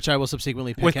 yeah. which I will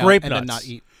subsequently pick With out grape and then nuts.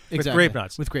 not eat. With Exactly. grape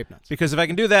nuts. With grape nuts. Because if I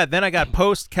can do that, then I got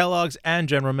Post, Kellogg's, and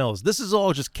General Mills. This is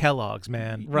all just Kellogg's,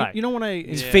 man. Right. You know when I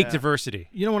It's Yeah. fake diversity.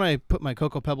 You know when I put my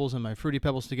Cocoa Pebbles and my Fruity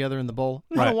Pebbles together in the bowl?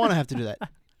 I Right. don't want to have to do that.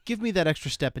 Give me that extra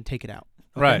step and take it out.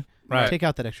 okay? Right, right. Take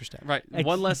out that extra step. Right.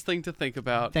 One less thing to think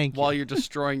about Thank you. while you're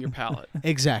destroying your palate.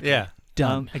 Exactly. Yeah.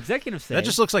 Done. Executives say That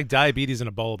just looks like diabetes in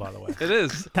a bowl, by the way. It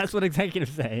is. that's what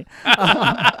executives say.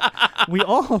 We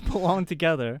all belong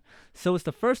together, so it's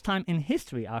the first time in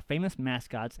history our famous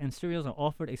mascots and cereals are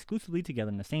offered exclusively together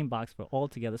in the same box for all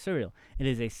together cereal. It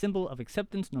is a symbol of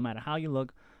acceptance no matter how you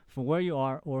look, for where you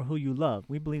are or who you love.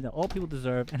 We believe that all people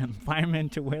deserve an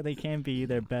environment to where they can be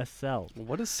their best selves.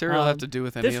 What does cereal have to do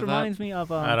with any This of that? reminds me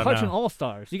of I don't Cartoon know.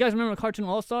 All-Stars. You guys remember Cartoon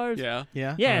All-Stars? Yeah.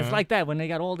 yeah. Yeah, it's like that when they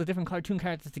got all the different cartoon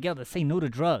characters together. Say no to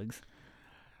drugs.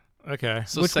 Okay.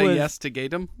 So Which say was- yes to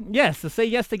Gatum. Yes, so say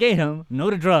yes to Gatum,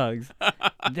 no to drugs.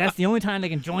 That's the only time they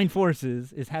can join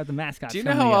forces is have the mascots. Do you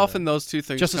know come how together. often those two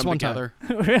things Just this come one time.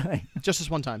 together? Really? Just this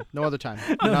one time. No other time.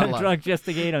 No Not allowed. drug just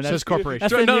to Gatum. Just corporation.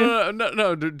 That's the new-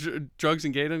 No. Drugs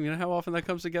and Gatum. You know how often that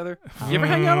comes together? You ever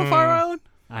hang out on Fire Island?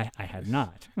 I have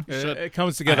not. It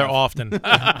comes together often. All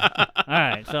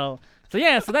right, so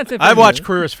yeah, so that's it. For I watched news.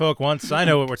 Queer as Folk once. I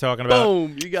know what we're talking about.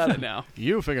 Boom! You got it now.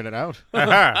 You figured it out.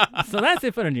 Aha. So that's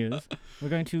it for the news. We're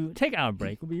going to take our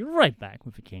break. We'll be right back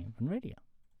with It Came from Radio.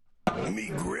 Me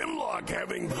Grimlock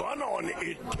having fun on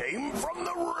It Came From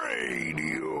the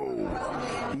Radio.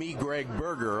 Me Greg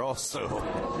Berger also.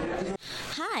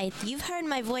 Hi, you've heard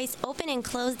my voice open and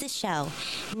close the show.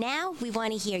 Now we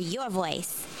want to hear your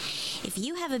voice. If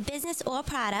you have a business or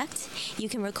product, you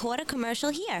can record a commercial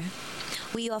here.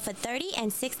 We offer 30 and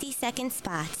 60-second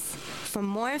spots. For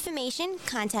more information,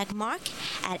 contact Mark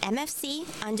at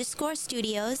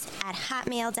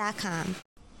mfc_studios@hotmail.com.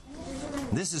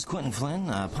 This is Quentin Flynn,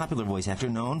 a popular voice actor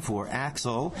known for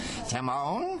Axel,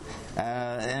 Timon,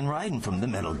 and Raiden from the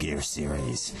Metal Gear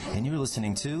series. And you're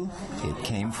listening to It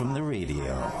Came From the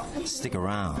Radio. Stick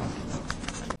around.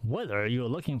 Whether you're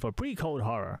looking for pre-code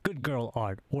horror, good girl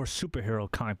art, or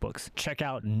superhero comic books, check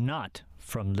out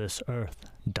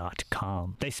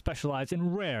NotFromThisEarth.com. They specialize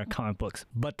in rare comic books,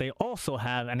 but they also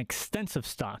have an extensive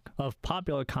stock of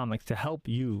popular comics to help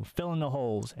you fill in the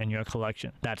holes in your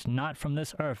collection. That's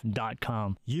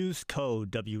NotFromThisEarth.com. Use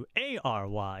code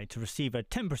WARY to receive a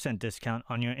 10% discount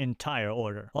on your entire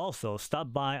order. Also,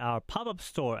 stop by our pop-up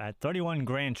store at 31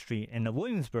 Grand Street in the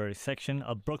Williamsburg section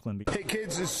of Brooklyn. Hey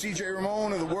kids, this is CJ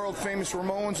Ramone of the world famous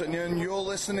Ramones, and you're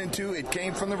listening to It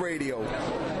Came From the Radio.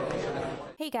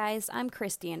 Hey guys, I'm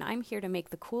Christy and I'm here to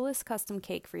make the coolest custom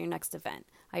cake for your next event.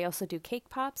 I also do cake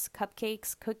pops,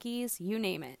 cupcakes, cookies, you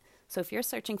name it. So if you're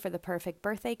searching for the perfect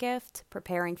birthday gift,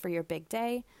 preparing for your big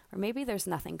day, or maybe there's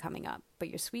nothing coming up, but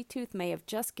your sweet tooth may have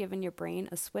just given your brain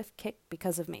a swift kick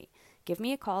because of me, give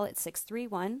me a call at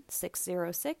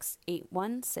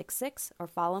 631-606-8166 or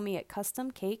follow me at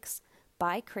Custom Cakes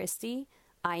by Christy,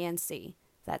 INC.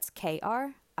 That's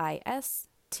KRISTY.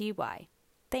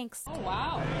 Thanks. Oh,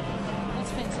 wow.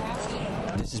 That's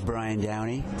fantastic. This is Brian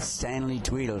Downey, Stanley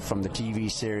Tweedle from the TV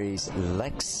series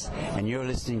Lex, and you're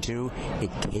listening to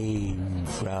It Came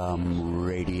From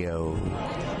Radio.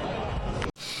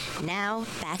 Now,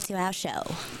 back to our show.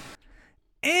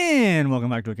 And welcome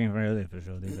back to It Came From Radio, the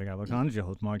official David Gabacon. Your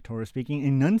host Mark Torres speaking,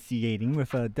 enunciating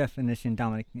with a definition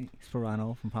Dominic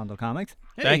Sperano from Pondo Comics.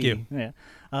 Thank you. Yeah.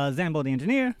 Zambo the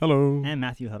engineer. Hello. And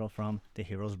Matthew Huddle from The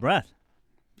Hero's Breath.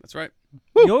 That's right.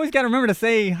 You always got to remember to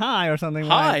say hi or something.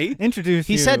 when I Hi? introduce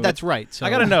He you. said that's right. So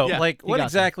I gotta know, Yeah, like, he what got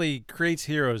exactly creates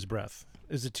hero's breath?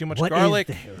 Is it too much What is garlic?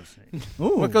 the Hero's Breath?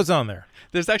 Ooh. What goes on there?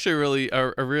 There's actually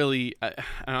a really, and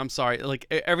I'm sorry, like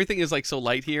everything is like so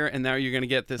light here, and now you're gonna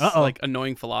get this Uh-oh. like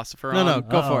annoying philosopher. No, on.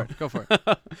 go for it. Go for it.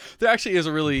 There actually is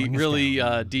a really, Bring us really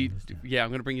down. deep. Yeah, I'm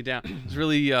gonna bring you down. It's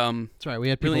really, That's right. We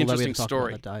had people Really that we had interesting to talk about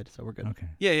story. that died, so we're good. Okay.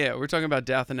 yeah. We're talking about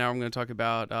death, and now I'm gonna talk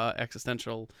about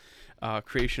existential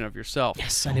creation of yourself.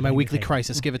 Yes, I need my weekly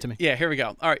crisis. Give it to me. Yeah, here we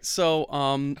go. All right, so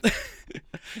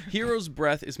Hero's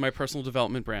Breath is my personal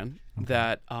development brand.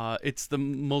 That it's the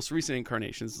most recent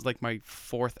incarnation. This is like my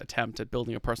fourth attempt at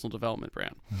building a personal development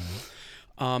brand.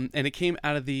 And it came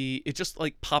out of it just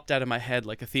like popped out of my head,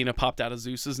 like Athena popped out of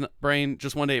Zeus's brain.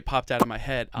 Just one day it popped out of my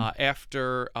head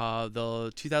after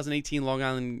the 2018 Long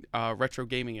Island Retro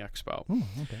Gaming Expo. Ooh,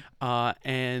 okay.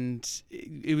 And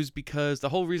it was because the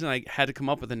whole reason I had to come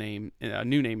up with a new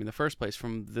name in the first place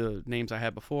from the names I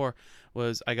had before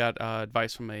was I got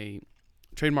advice from a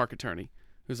trademark attorney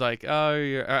who's like,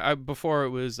 before it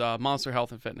was Monster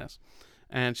Health and Fitness.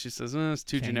 And she says, it's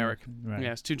too generic. Right.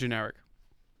 Yeah, it's too generic.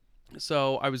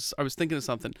 So I was thinking of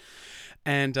something,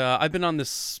 and I've been on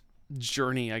this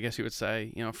journey, I guess you would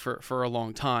say, for a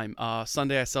long time.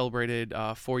 Sunday I celebrated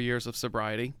 4 years of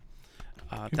sobriety.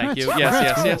 Thank you.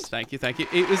 Yes. Thank you.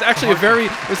 It was actually a very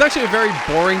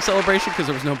boring celebration because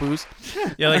there was no booze.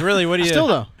 Yeah, like really, what do you Still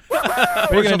though,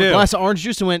 what are you gonna a do? glass of orange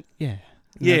juice and went, yeah.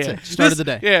 And that's it. Started the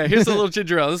day. Yeah, here's a little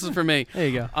ginger ale. This is for me. There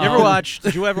you go.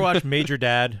 Did you ever watch Major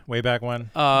Dad way back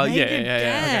when? Yeah.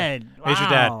 Dad. Major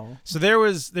Wow. Dad. So there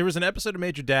was an episode of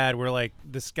Major Dad where like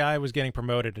this guy was getting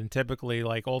promoted, and typically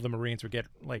like all the Marines would get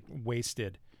like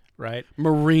wasted, right?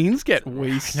 Marines get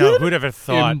wasted? No, who'd ever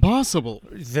thought Impossible.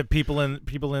 that people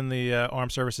in the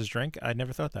armed services drink? I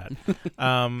never thought that.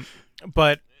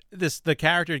 But the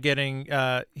character getting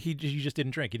he just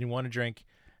didn't drink. He didn't want to drink,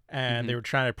 and they were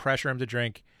trying to pressure him to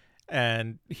drink,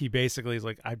 and he basically is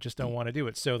like, I just don't want to do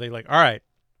it. So they like, all right,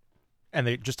 and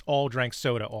they just all drank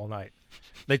soda all night.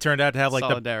 They turned out to have like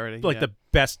Solidarity, the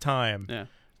best time Yeah.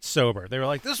 sober. They were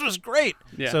like, this was great.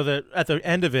 Yeah. So that at the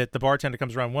end of it, the bartender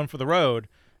comes around, one for the road,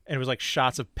 and it was like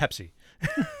shots of Pepsi.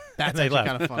 That's they actually left.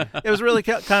 kind of fun. It was really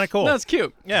kind of cool. No, that's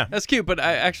cute. Yeah. That's cute. But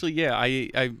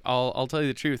I'll tell you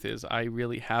the truth is I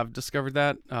really have discovered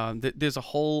that there's a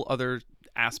whole other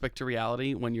aspect to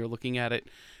reality when you're looking at it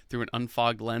through an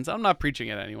unfogged lens. I'm not preaching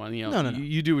at anyone. No.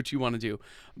 You do what you want to do.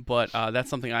 But that's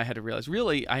something I had to realize.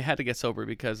 Really, I had to get sober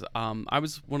because I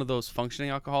was one of those functioning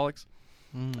alcoholics.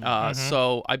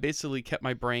 So I basically kept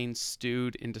my brain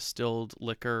stewed in distilled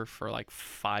liquor for like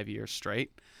 5 years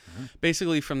straight.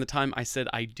 Basically, from the time I said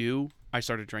I do, I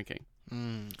started drinking.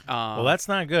 Well, that's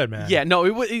not good, man. Yeah, no.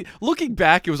 Looking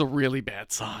back, it was a really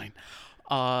bad sign.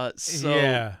 So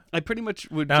Yeah. I pretty much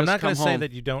would Now, just I'm not come going to say home.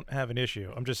 that you don't have an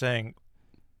issue. I'm just saying,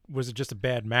 was it just a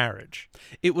bad marriage?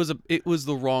 It was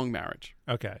the wrong marriage.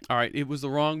 Okay. All right, it was the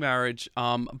wrong marriage.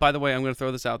 By the way, I'm going to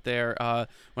throw this out there.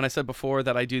 When I said before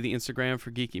that I do the Instagram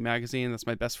for Geeky Magazine, that's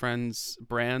my best friend's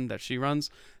brand that she runs.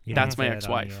 You That's didn't my say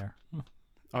it on the ex-wife. air.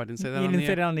 Oh, I didn't say that You on didn't the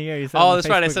say air? it on the air. You said it Oh, on that's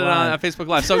right. I Facebook said it on Live. Facebook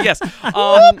Live. So, yes.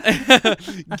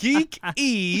 Geek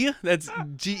E, that's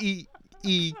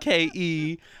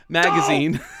GEEKE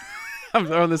Magazine. I'm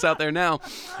throwing this out there now.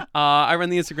 I run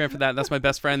the Instagram for that. That's my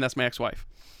best friend. That's my ex-wife.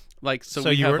 Like, so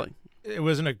we you have were. like. It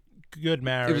wasn't a good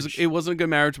marriage. It wasn't a good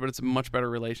marriage, but it's a much better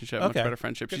relationship, much Okay. better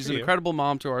friendship. Good She's for an you. incredible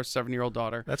mom to our 7-year-old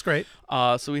daughter. That's great.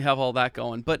 So we have all that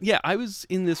going. But yeah, I was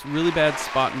in this really bad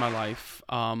spot in my life.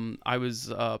 I was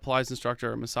a Pilates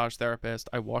instructor, a massage therapist.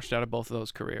 I washed out of both of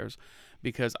those careers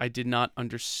because I did not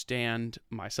understand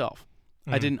myself.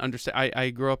 I didn't understand.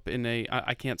 I grew up in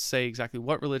I can't say exactly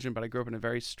what religion, but I grew up in a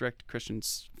very strict Christian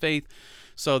faith.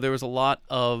 So there was a lot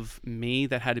of me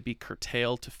that had to be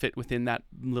curtailed to fit within that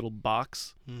little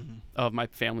box of my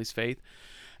family's faith.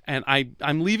 And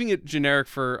I'm leaving it generic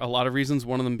for a lot of reasons.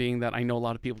 One of them being that I know a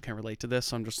lot of people can relate to this,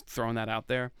 so I'm just throwing that out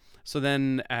there. So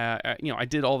then, I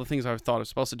did all the things I thought I was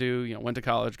supposed to do. Went to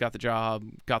college, got the job,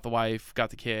 got the wife,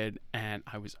 got the kid, and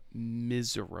I was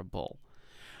miserable.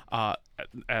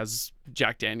 As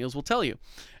Jack Daniels will tell you.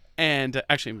 And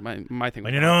actually, my thing.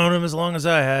 When you known him as long as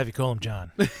I have, you call him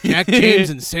John. Jack James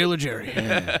and Sailor Jerry.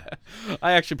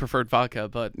 I actually preferred vodka,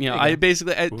 but I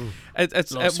basically at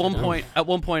one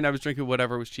point I was drinking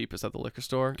whatever was cheapest at the liquor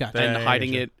store and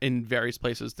hiding it in various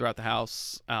places throughout the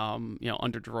house,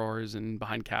 under drawers and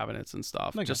behind cabinets and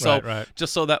stuff. Just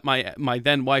so that my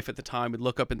then wife at the time would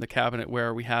look up in the cabinet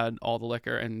where we had all the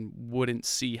liquor and wouldn't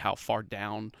see how far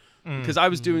down. Because I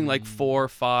was doing like 4 or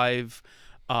 5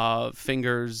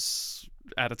 fingers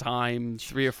at a time,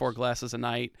 3 or 4 glasses a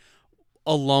night,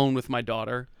 alone with my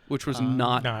daughter, which was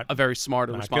not a very smart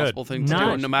or responsible thing to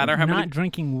do. No matter how many. Not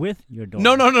drinking with your daughter.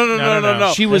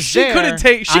 No. She was She couldn't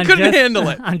take. She couldn't handle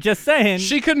it. I'm just saying.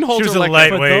 She couldn't hold She was her a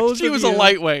liquor. lightweight. She was a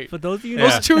lightweight. For those of you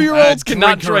Those 2-year-olds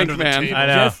cannot drink, man. I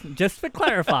know. Just to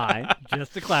clarify.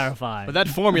 But that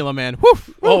formula, man. Whew.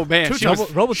 Oh man, she was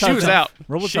out.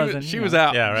 She was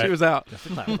out. Yeah, right. She was out. Just to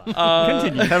clarify.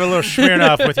 Continue. Have a little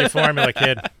Smirnoff with your formula,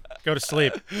 kid. Go to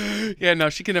sleep. Yeah, no,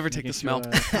 she can never take the smell.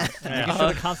 Making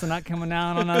sure the cops are not coming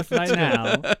down on us right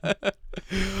now.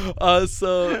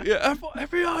 So yeah,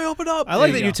 FBI, open up. I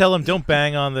like that you tell him don't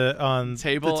bang on the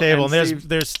Table, table, and and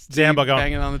there's Zamba going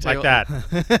banging on the table. like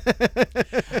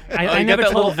that. I you never got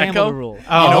that told little Zamba echo? the rule.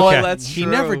 Oh, okay. That's He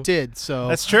true. never did, so.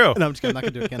 That's true. No, I'm just kidding. I'm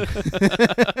not going to do it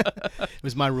again. It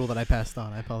was my rule that I passed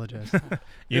on. I apologize.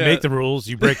 You Yeah. make the rules,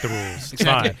 you break the rules. It's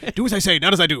fine. Do as I say,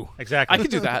 not as I do. Exactly. I could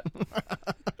do that.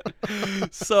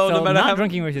 So no matter not how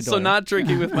drinking with your So daughter. not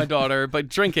drinking with my daughter, but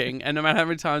drinking. And no matter how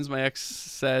many times my ex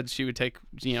said she would take,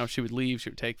 she would leave, she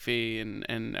would take fee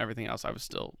and everything else, I was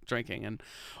still drinking. And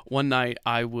one night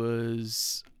I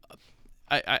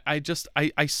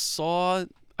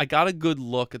I got a good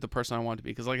look at the person I wanted to be.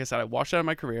 Because like I said, I washed out of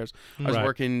my careers. I was Right.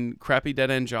 working crappy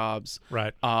dead-end jobs.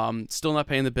 Right. Still not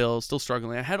paying the bills, still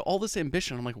struggling. I had all this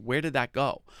ambition. I'm like, where did that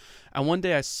go? And one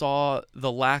day I saw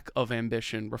the lack of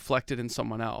ambition reflected in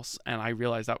someone else, and I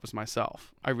realized that was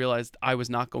myself. I realized I was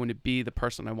not going to be the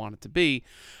person I wanted to be.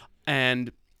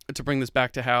 And to bring this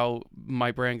back to how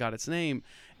my brand got its name,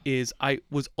 is I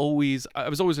was always a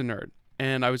nerd.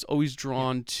 And I was always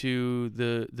drawn to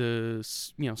the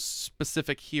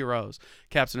specific heroes,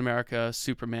 Captain America,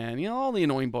 Superman, all the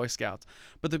annoying Boy Scouts,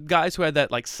 but the guys who had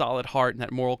that like solid heart and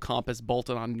that moral compass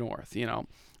bolted on north,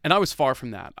 And I was far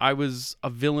from that. I was a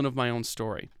villain of my own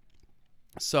story.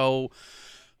 So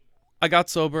I got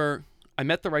sober. I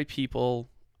met the right people.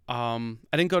 I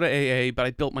didn't go to AA, but I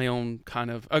built my own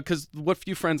kind of because what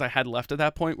few friends I had left at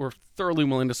that point were thoroughly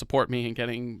willing to support me in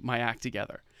getting my act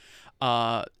together.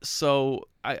 So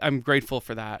I'm grateful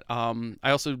for that.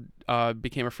 I also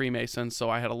became a Freemason, so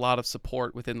I had a lot of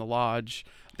support within the lodge.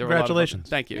 Congratulations.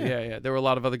 Thank you. Yeah. There were a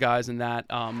lot of other guys in that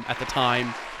at the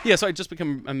time. Yeah, so I just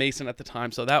became a Mason at the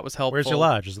time, so that was helpful. Where's your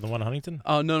lodge? Is it the one in Huntington?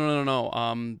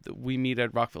 No. We meet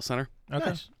at Rockville Center. Okay.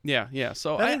 Nice. Yeah.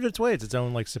 So in its way, it's its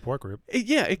own like support group.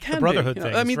 It can the brotherhood be.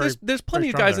 thing. I mean, there's plenty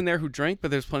of guys in there there who drink,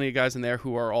 but there's plenty of guys in there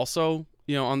who are also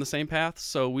on the same path.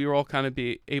 So we were all kind of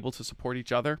be able to support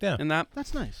each other in that.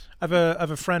 That's nice. I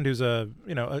have a friend who's a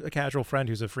casual friend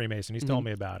who's a Freemason. He's told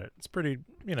me about it. It's pretty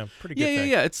good thing.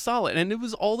 Yeah. It's solid, and it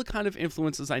was all the kind of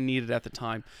influences I needed at the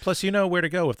time. Plus, you know where to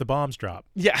go if the bombs drop.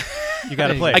 Yeah, you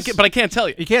got a place. But I can't tell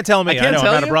you. You can't tell me. I know. I'm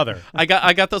not a brother. I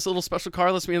got those little special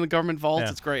car lists me in the government vault. Yeah.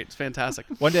 It's great. It's fantastic.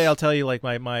 One day I'll tell you like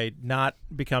my not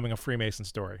becoming a Freemason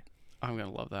story. I'm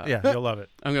gonna love that. Yeah, you'll love it.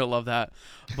 I'm gonna love that.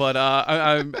 But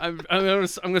I'm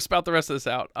gonna spout the rest of this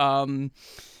out.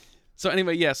 So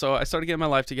anyway, yeah. So I started getting my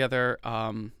life together.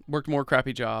 Worked more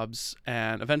crappy jobs,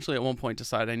 and eventually, at one point,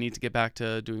 decided I need to get back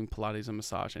to doing Pilates and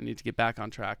massage. I need to get back on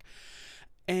track.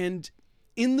 And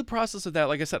in the process of that,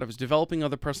 like I said, I was developing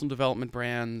other personal development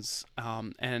brands,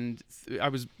 and I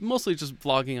was mostly just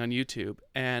vlogging on YouTube.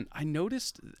 And I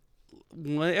noticed,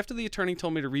 after the attorney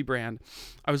told me to rebrand,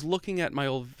 I was looking at my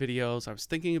old videos. I was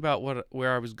thinking about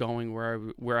where I was going,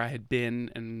 where I had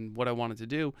been, and what I wanted to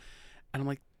do. And I'm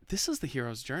like, this is the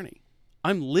hero's journey.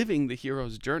 I'm living the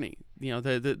hero's journey.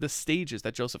 The stages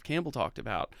that Joseph Campbell talked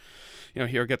about.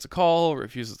 Hero gets a call,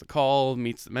 refuses the call,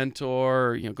 meets the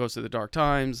mentor, goes through the dark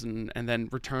times, and then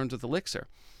returns with Elixir.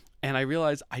 And I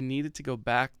realized I needed to go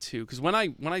back to, because when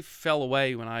I fell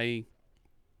away, when I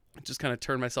just kind of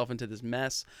turned myself into this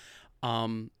mess,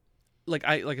 like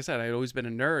I said, I had always been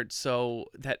a nerd. So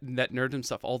that nerddom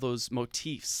stuff, all those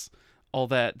motifs, all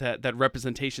that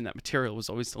representation, that material was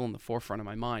always still in the forefront of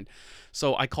my mind.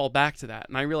 So I called back to that,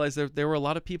 and I realized there were a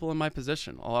lot of people in my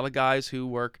position, a lot of guys who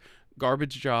work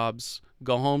garbage jobs,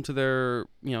 go home to their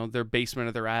basement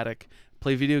or their attic,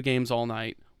 play video games all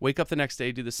night, wake up the next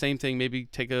day, do the same thing, maybe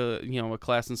take a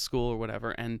class in school or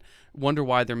whatever, and wonder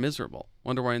why they're miserable,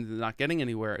 wonder why they're not getting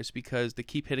anywhere. Is because they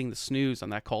keep hitting the snooze on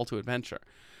that call to adventure.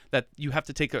 That you have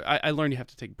to take I learned you have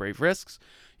to take brave risks.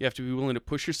 You have to be willing to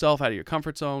push yourself out of your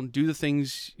comfort zone, do the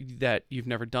things that you've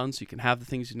never done so you can have the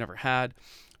things you've never had,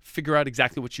 figure out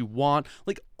exactly what you want.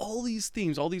 Like all these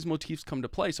themes, all these motifs come to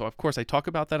play. So of course I talk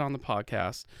about that on the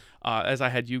podcast. As I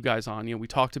had you guys on, we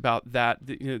talked about that,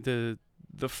 the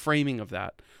framing of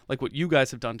that, like what you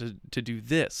guys have done to do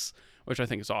this, which I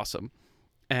think is awesome.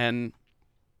 And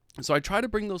so I try to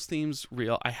bring those themes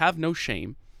real. I have no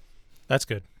shame. That's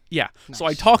good. Yeah. Nice. So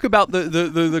I talk about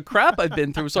the crap I've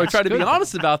been through. So I try to be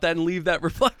honest about that and leave that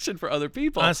reflection for other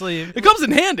people. Honestly, it comes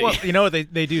in handy. Well, you know what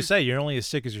they do say, you're only as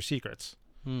sick as your secrets.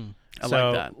 I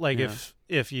so, like that. Like Yeah.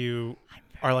 if you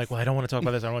are like, well, I don't want to talk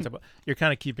about this, I don't want to talk about, you're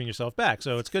kind of keeping yourself back.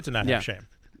 So it's good to not have shame.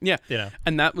 Yeah.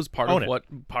 And that was part Own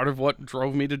of what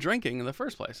drove me to drinking in the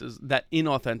first place, is that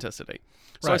inauthenticity.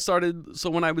 So Right. so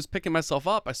when I was picking myself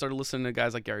up, I started listening to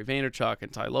guys like Gary Vaynerchuk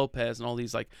and Ty Lopez and all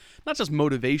these, like, not just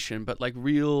motivation, but like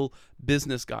real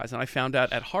business guys. And I found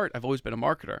out at heart, I've always been a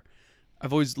marketer.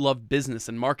 I've always loved business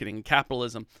and marketing and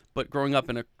capitalism, but growing up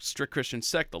in a strict Christian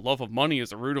sect, the love of money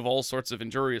is the root of all sorts of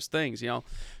injurious things,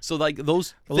 So like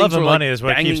those The things love of were, money like, is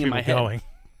what banging keeps in people my head. going.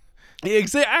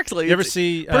 Exactly. You ever It's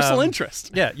see personal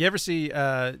interest? Yeah, you ever see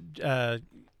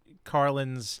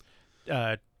Carlin's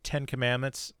 10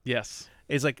 Commandments? Yes.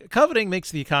 It's like, coveting makes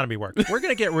the economy work. We're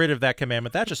going to get rid of that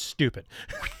commandment. That's just stupid.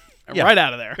 Yeah, right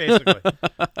out of there. Basically.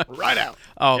 Right out.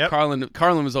 Oh, Yep.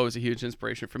 Carlin was always a huge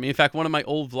inspiration for me. In fact, one of my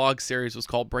old vlog series was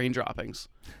called Brain Droppings.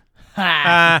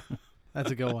 That's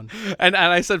a good one. And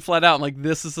I said flat out, I'm like,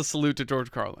 this is a salute to George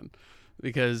Carlin,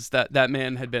 because that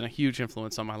man had been a huge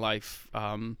influence on my life.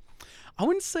 I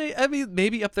wouldn't say,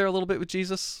 maybe up there a little bit with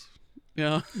Jesus.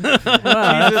 Yeah.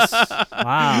 Jesus.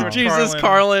 Wow. Jesus,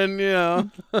 Carlin. Yeah.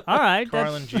 All right.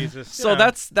 Carlin, Jesus. So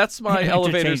that's my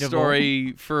elevator Interchangeable.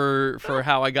 story for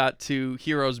how I got to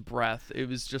Hero's Breath. It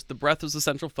was just the breath was the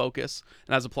central focus,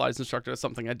 and as a Pilates instructor, that's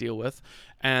something I deal with,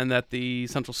 and that the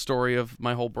central story of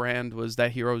my whole brand was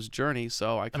that hero's journey.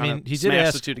 So I kind of he did smashed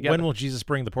ask, the two together. when will Jesus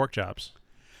bring the pork chops?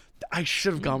 I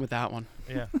should have gone with that one.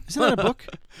 Yeah. Isn't that a book?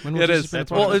 When will It Jesus is. bring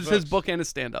the Well, pork it's his book and his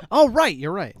stand-up. Oh, right.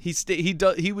 You're right.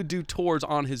 He would do tours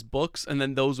on his books, and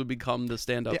then those would become the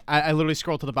stand-up. Yeah, I literally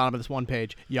scrolled to the bottom of this one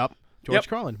page. Yup. George Yep.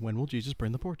 Carlin. When will Jesus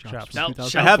bring the pork chops? Thou I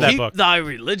shalt have that keep book. thy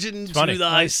religion to funny.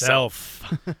 thyself.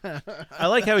 I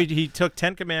like how he took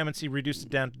 10 commandments, he reduced it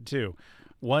down to 2.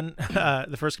 One,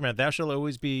 the first command, thou shalt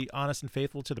always be honest and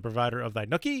faithful to the provider of thy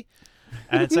nookie.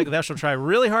 And second, thou shalt try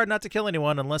really hard not to kill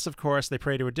anyone, unless, of course, they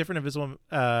pray to a different invisible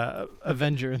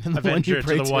Avenger than the avenger one you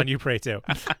pray to the to. one you pray to.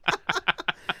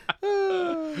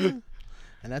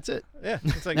 And that's it. Yeah,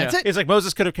 it's like, That's it. It's like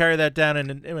Moses could have carried that down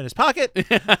in his pocket.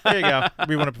 There you go.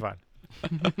 We want to provide.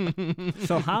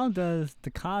 So how does the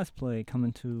cosplay come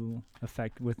into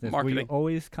effect with this? Were you Marketing.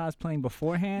 always cosplaying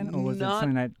beforehand, or was it Not-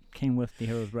 something that came with the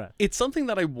Hero's Breath? It's something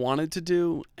that I wanted to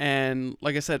do, and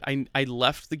like I said, I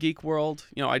left the geek world.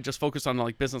 You know, I just focused on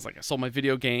like business. Like I sold my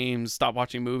video games, stopped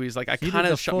watching movies. Like I So you kind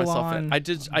did of the shut myself in. full-on I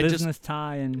just business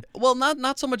tie and well,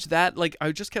 not so much that. Like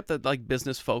I just kept that like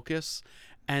business focus,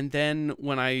 and then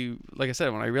when I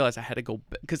realized I had to go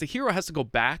because the hero has to go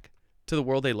back to the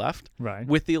world they left right.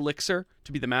 with the elixir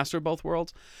to be the master of both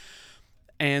worlds.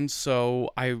 And so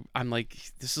I'm like,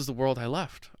 this is the world I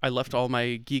left. I left all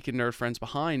my geek and nerd friends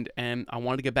behind, and I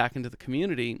wanted to get back into the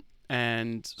community.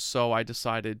 And so I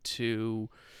decided to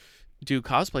do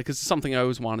cosplay because it's something I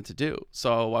always wanted to do.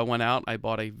 So I went out, I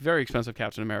bought a very expensive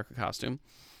Captain America costume.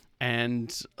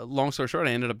 And long story short,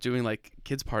 I ended up doing like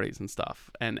kids parties and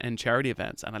stuff and charity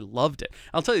events, and I loved it.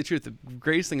 I'll tell you the truth. The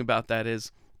greatest thing about that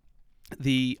is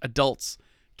the adults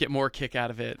get more kick out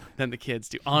of it than the kids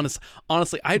do.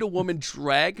 Honestly, I had a woman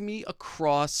drag me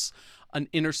across an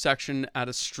intersection at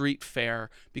a street fair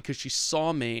because she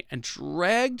saw me and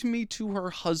dragged me to her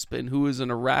husband, who is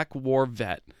an Iraq war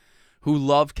vet who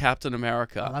loved Captain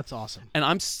America. Oh, that's awesome. And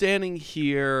I'm standing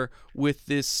here with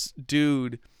this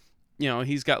dude. You know,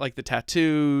 he's got like the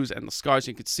tattoos and the scars.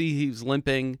 You could see he was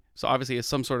limping. So obviously he has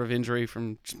some sort of injury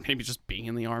from maybe just being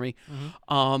in the army.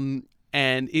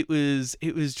 And it was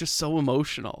just so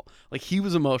emotional. Like he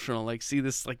was emotional. Like see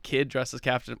this like kid dressed as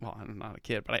Captain. Well, I'm not a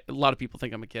kid, but a lot of people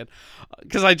think I'm a kid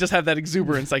because I just have that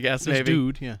exuberance, I guess. This maybe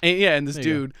dude, yeah. And this There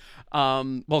you dude.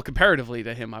 Well, comparatively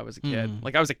to him, I was a kid.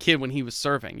 Like I was a kid when he was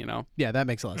serving. You know. Yeah, that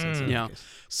makes a lot of sense. in that Yeah. case.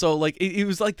 So like it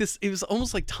was like this. It was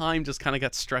almost like time just kind of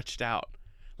got stretched out.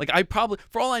 Like I probably,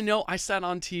 for all I know, I sat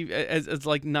on TV as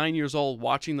like 9 years old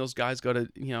watching those guys go to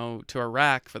to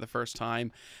Iraq for the first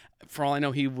time. For all I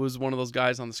know, he was one of those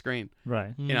guys on the screen.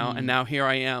 Right. You know, and now here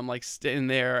I am, like sitting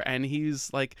there, and he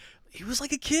was like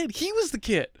a kid. He was the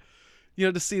kid. You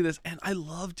know, to see this, and I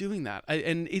love doing that.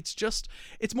 And it's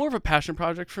more of a passion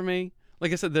project for me.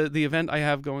 Like I said, the event I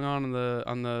have going on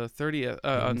the 30th.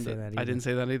 I didn't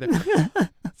say that either.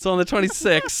 So on the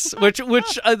 26th, which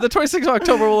the 26th of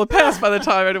October will have passed by the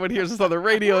time anyone hears this on the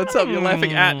radio and something. You're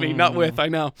laughing at me, not with. I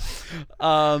know.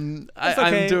 I'm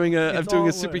doing a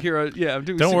superhero. Yeah, I'm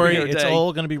doing. Don't superhero worry, day. it's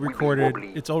all going to be recorded.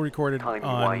 It's all recorded on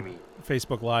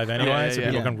Facebook Live anyway, so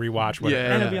people can rewatch what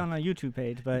And it'll be on our YouTube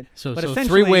page. But So essentially,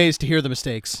 3 ways to hear the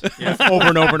mistakes over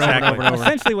and over and over and over and over.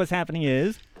 Essentially, what's happening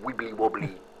is Wibbly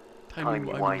wobbly,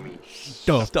 timey-wimey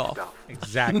Stuff.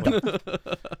 Exactly.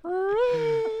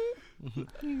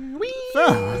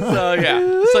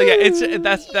 So yeah,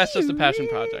 that's just a passion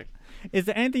project. Is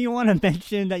there anything you want to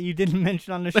mention that you didn't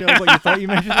mention on the show, but you thought you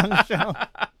mentioned on the show?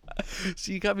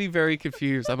 So you got me very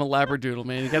confused. I'm a labradoodle,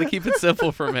 man. You got to keep it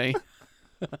simple for me.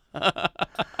 All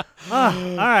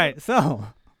right, so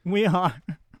we are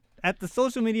at the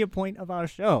social media point of our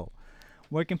show.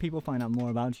 Where can people find out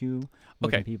more about you? Where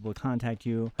can people contact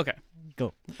you? Okay. Go.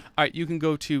 All right, you can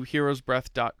go to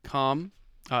heroesbreath.com,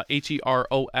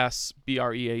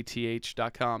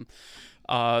 HEROSBREATH.com.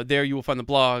 There you will find the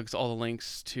blogs, all the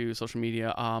links to social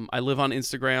media. I live on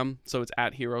Instagram, so it's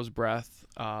at Heroes Breath.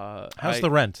 How's the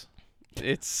rent?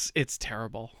 It's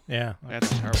terrible. Yeah. That's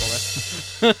terrible.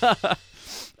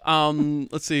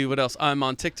 Let's see what else. I'm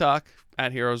on TikTok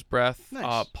at Heroes Breath.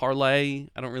 Nice. Parlay,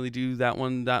 I don't really do that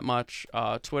one that much.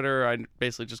 Twitter, I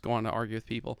basically just go on to argue with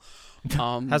people.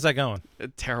 How's that going?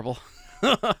 Terrible.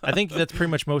 I think that's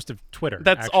pretty much most of Twitter.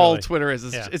 That's actually. all Twitter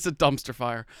is. Yeah. It's a dumpster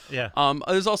fire. Yeah.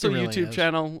 There's also It a really YouTube is.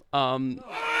 channel.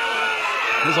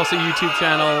 There's also a YouTube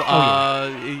channel.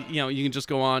 yeah. You know, you can just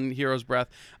go on Hero's Breath,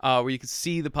 where you can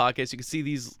see the podcast. You can see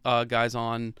these guys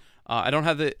on. I don't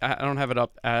have it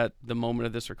up at the moment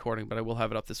of this recording, but I will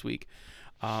have it up this week.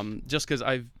 Just because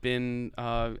I've been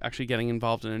actually getting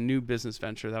involved in a new business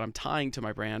venture that I'm tying to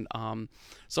my brand.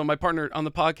 So my partner on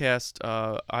the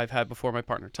podcast, I've had before, my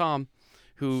partner Tom,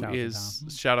 who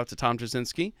shout out to Tom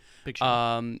Jasinski. Big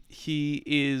shout. He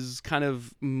is kind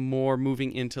of more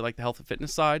moving into like the health and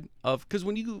fitness side of, because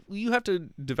when you have to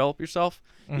develop yourself,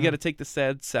 you got to take the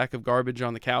sad sack of garbage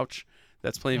on the couch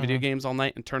that's playing video games all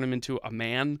night and turn him into a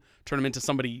man, turn him into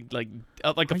somebody like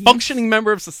a functioning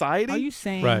member of society. Are you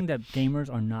saying that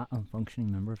gamers are not a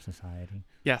functioning member of society?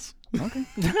 Yes. Okay.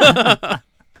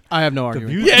 I have no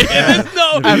argument.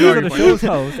 The show's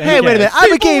host. Hey, wait a minute.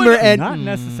 I'm a gamer, and not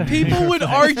necessarily. People would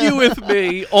argue with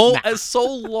me as so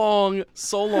long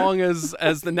as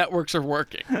the networks are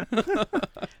working.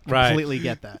 Right. Completely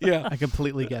get that. Yeah. I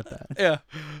completely get that. Yeah.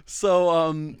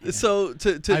 So so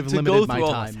to I've to limited go my through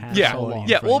all time yeah so long.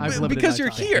 yeah well I've limited because my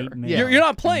you're time. here. You're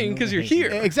not playing because you're here.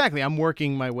 Exactly. I'm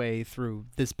working my way through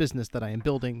this business that I am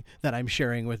building, that I'm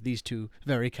sharing with these two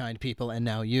very kind people, and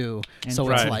now you. And so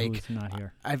Charlie, it's like who's not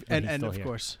here. and still of here.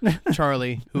 course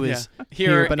Charlie, who is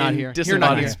Here but not in here. Here,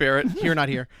 not disembodied here. spirit. Here, not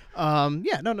here.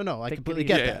 Yeah, no. I completely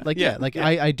get yeah, that. Like, yeah, like yeah.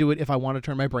 I do it if I want to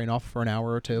turn my brain off for an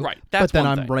hour or two. Right. But That's then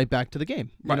one I'm thing. right back to the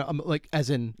game. Right. You know, like as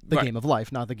in the Right. game of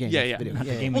life, not the game. Yeah, of yeah. Video. Not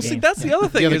the game Well, of see, games. that's the other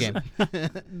thing. The is,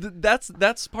 game.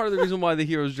 that's part of the reason why the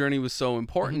hero's journey was so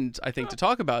important, I think, to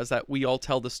talk about, is that we all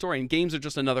tell the story, and games are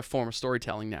just another form of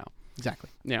storytelling now. Exactly.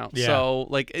 Yeah. Yeah. So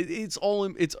like it's all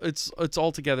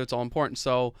all together. It's all important.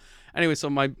 So anyway, so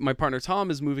my partner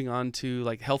Tom is moving on to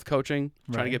like health coaching,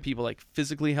 trying to Right. get people like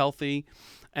physically healthy.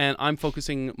 And I'm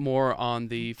focusing more on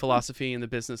the philosophy and the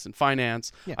business and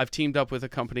finance. Yeah. I've teamed up with a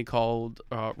company called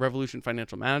Revolution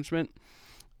Financial Management,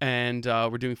 and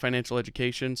we're doing financial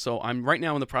education. So I'm right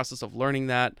now in the process of learning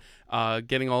that,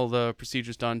 getting all the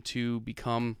procedures done to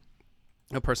become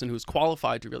a person who's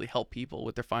qualified to really help people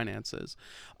with their finances,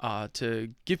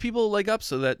 to give people a leg up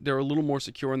so that they're a little more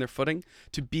secure in their footing,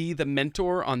 to be the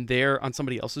mentor on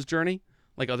somebody else's journey,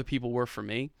 like other people were for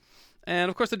me.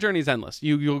 And of course, the journey is endless.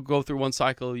 You'll go through one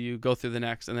cycle, you go through the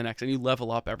next and the next, and you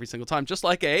level up every single time, just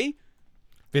like a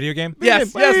Video game?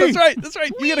 yes, that's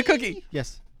right. You get a cookie.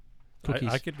 Yes.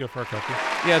 Cookies. I could go for a cookie.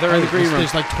 Yeah, they're in the green room.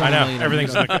 There's like 20 I know. million.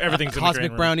 Everything's in the green Cosmic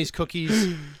room. brownies,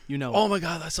 cookies. You know. Oh my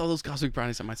God, I saw those cosmic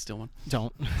brownies. I might steal one.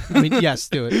 Don't. I mean, yes,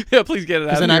 do it. Yeah, please get it out.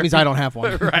 Because then that means I don't have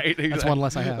one. Right. That's exactly. one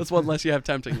less I have. That's one less you have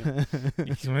tempting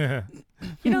you.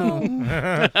 You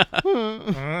know,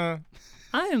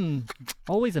 I am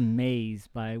always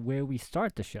amazed by where we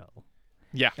start the show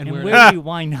Yeah. and where- where we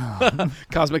wind up.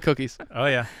 Cosmic cookies. Oh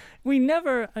yeah. We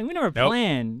never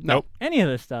plan Nope. any of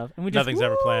this stuff, and we just Nothing's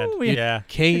ever planned. we- Yeah.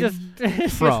 Came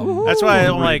it's from. woo. That's why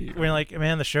I'm like, we're like,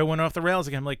 man, the show went off the rails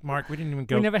again. I'm like, Mark, we didn't even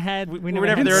go. We never had. We we never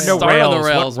never had there are no Start on the rails.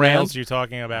 rails, What man. rails are you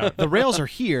talking about? The rails are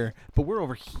here, but we're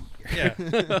over here.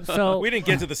 Yeah. So We didn't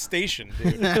get to the station,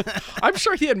 dude. I'm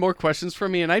sure he had more questions for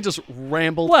me, and I just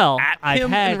rambled well, at I've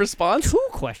him had in response. 2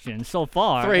 questions so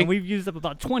far, 3. and we've used up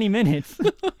about 20 minutes,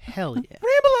 Hell yeah.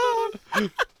 Ramble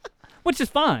on. which is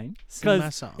fine Sing my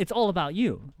because song. it's all about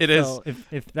you. It so is.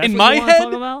 If that's In what my you wanna head,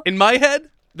 talk about, in my head,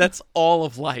 that's all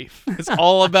of life. It's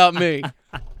all about me.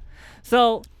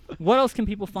 so what else can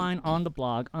people find on the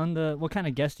blog? On the what kind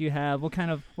of guests do you have? What kind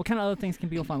of other things can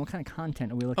people find? What kind of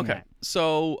content are we looking Okay, at?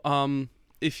 so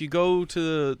if you go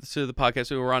to the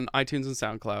podcast, we're on iTunes and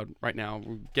SoundCloud right now.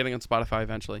 We're getting on Spotify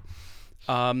eventually.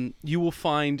 You will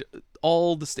find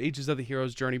all the stages of the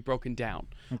hero's journey broken down.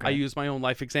 Okay. I use my own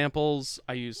life examples.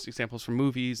 I use examples from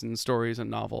movies and stories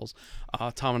and novels.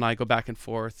 Tom and I go back and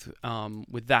forth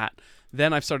with that.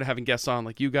 Then I've started having guests on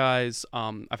like you guys.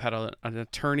 I've had an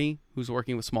attorney who's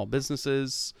working with small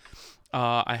businesses.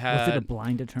 I had. Was it a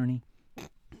blind attorney?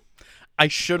 I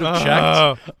should have Oh.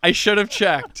 checked. I should have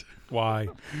checked. Why?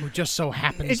 Who just so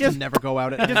happens It just- to never go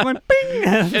out at It night. just went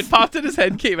bing. It popped in his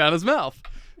head, came out his mouth.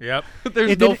 Yep.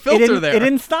 There's It no didn't- filter there. It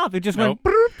didn't stop. It just went. Nope.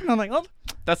 Broop, and I'm like, oh.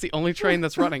 That's the only train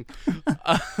that's running.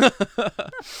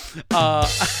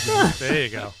 There you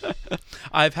go.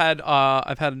 I've had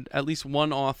at least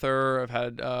one author. I've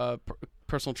had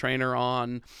personal trainer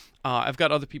on. I've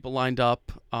got other people lined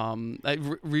up.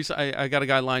 I got a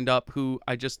guy lined up who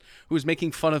was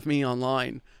making fun of me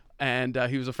online. And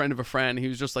he was a friend of a friend. He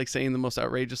was just like saying the most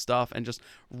outrageous stuff and just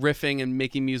riffing and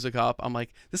making music up. I'm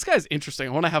like, this guy's interesting.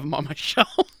 I want to have him on my show.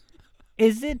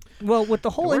 Is it well with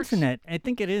the whole It works. internet? I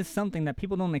think it is something that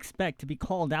people don't expect to be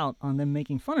called out on them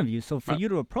making fun of you. So for you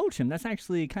to approach him, that's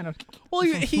actually kind of Well,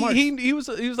 some smarts. he was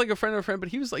like a friend of a friend, but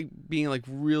he was like being like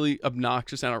really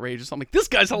obnoxious and outrageous. I'm like, this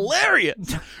guy's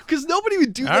hilarious because nobody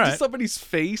would do that to right. somebody's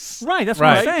face. Right, that's what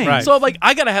I'm saying. Right. So I'm like,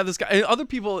 I gotta have this guy. And other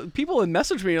people would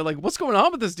message me and like, what's going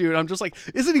on with this dude? And I'm just like,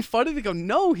 isn't he funny? They go,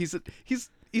 no, he's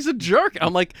a jerk.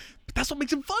 I'm like, but that's what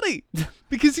makes him funny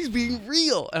because he's being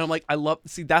real. And I'm like,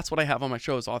 that's what I have on my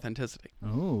show is authenticity.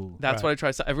 Oh, That's what I try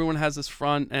to say. Everyone has this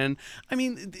front, and I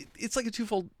mean, it's like a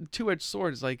two-edged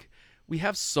sword. It's like we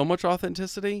have so much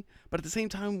authenticity, but at the same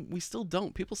time, we still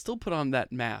don't. People still put on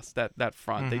that mask, that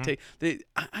front.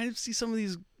 I see some of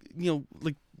these,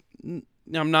 like.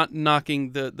 I'm not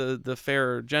knocking the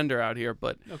fair gender out here,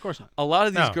 but Of course not. a lot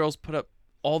of these No. girls put up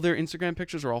all their Instagram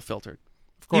pictures are all filtered.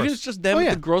 Of course. Even if it's just them Oh, at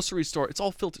yeah. the grocery store, it's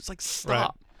all filtered. It's like,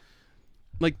 stop.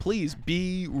 Like, please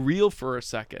be real for a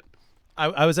second.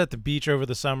 I was at the beach over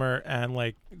the summer, and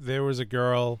like there was a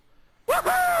girl.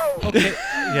 okay.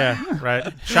 Yeah,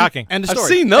 right. Shocking. End of I've story.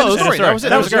 seen End of those. story. That was it.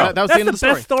 That was a girl. That was That's the end of the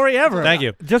best story ever. Thank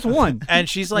you. Just one. And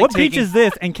she's like what beach taking is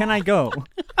this, and can I go?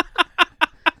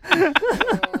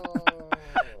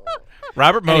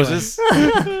 Robert Moses.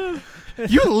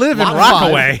 You live in Lot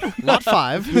Rockaway. 5. Lot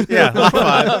 5. Yeah, lot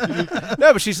 5.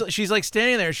 No, but she's like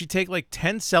standing there. She take like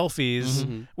 10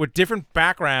 selfies with different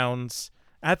backgrounds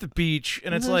at the beach,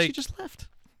 and it's then like she just left.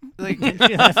 like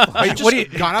What what do you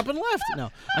got up and left? No,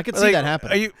 I could see like, that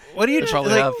happen. Are you? What do you?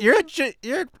 probably Like, have.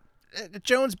 you're at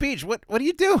Jones Beach. What do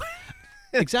you do?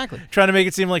 Exactly. Trying to make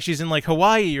it seem like she's in like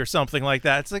Hawaii or something like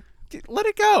that. It's like let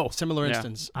it go. Similar Yeah.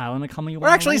 instance. Island of Coming. We're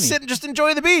actually sitting, just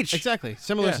enjoy the beach. Exactly.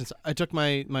 Similar Yeah. instance. I took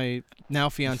my now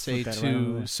fiance Flip that to around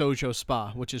over there. Sojo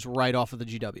Spa, which is right off of the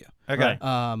GW.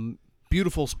 Okay.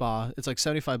 Beautiful spa. It's like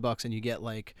 $75, and you get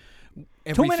like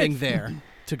everything minutes. there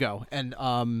to go. And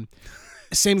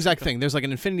same exact thing. There's like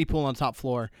an infinity pool on the top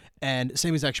floor, and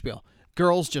same exact spiel.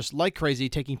 Girls just like crazy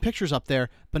taking pictures up there,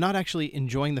 but not actually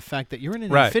enjoying the fact that you're in an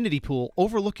Right. infinity pool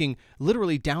overlooking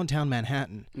literally downtown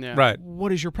Manhattan. Yeah. Right.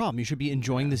 What is your problem? You should be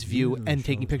enjoying this view and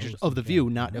taking pictures of the view,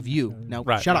 not of you. Now,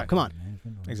 Right, shut right. up. Come on.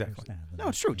 Exactly. No,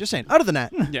 it's true. Just saying. Other than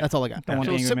that, that's all I got. Don't want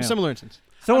So, angry mail. similar instance.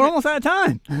 So we're almost out of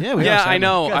time. Yeah, we Yeah, are. I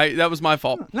know. That was my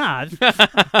fault. Nah, how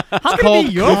can it called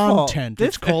be your fault? content.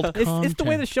 It's called It's the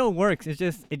way the content. show works. It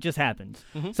just happens.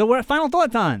 So we're at final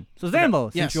thought time. So Zambo,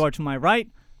 since Yes. you are to my right,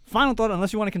 final thought.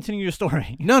 Unless you want to continue your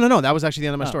story. No. That was actually the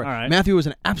end of my story. all right. Matthew, it was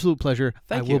an absolute pleasure.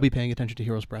 Thank I you. will be paying attention to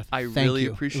Hero's Breath. I Thank really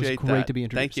you. appreciate It was great that. to be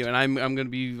introduced. Thank you, and I'm going to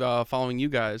be following you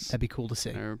guys. That'd be cool to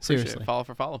see. I appreciate Seriously. it. Follow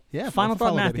for follow. Yeah. Final thought,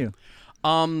 follow, Matthew. baby.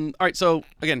 All right, so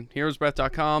again,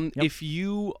 heroesbreath.com. Yep. If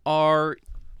you are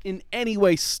in any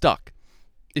way stuck,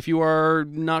 if you are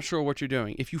not sure what you're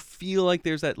doing, if you feel like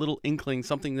there's that little inkling,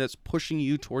 something that's pushing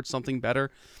you towards something better,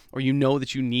 or you know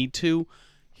that you need to,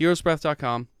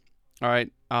 heroesbreath.com. All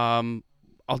right,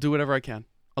 I'll do whatever I can.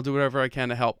 I'll do whatever I can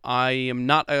to help. I am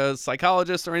not a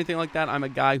psychologist or anything like that. I'm a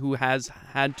guy who has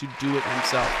had to do it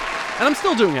himself. And I'm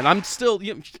still doing it. I'm still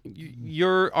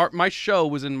my show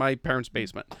was in my parents'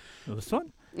 basement. It was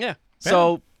fun. Yeah.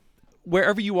 So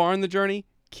wherever you are in the journey,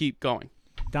 keep going.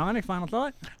 Dominic, final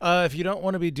thought. If you don't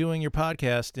want to be doing your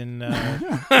podcast in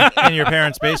in your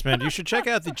parents' basement, you should check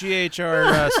out the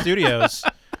GHR studios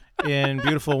in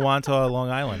beautiful Wantagh, Long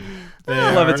Island.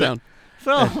 Love it, town.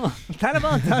 So that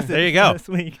about does it There you go. this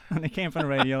week on the Came From the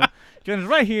Radio. Join us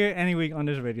right here any week on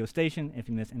this radio station. If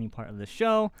you miss any part of the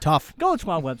show, Tough. go to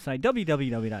our website,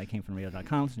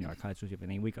 www.itcamefromradio.com. It's in your archives with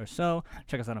any week or so.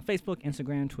 Check us out on Facebook,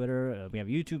 Instagram, Twitter. We have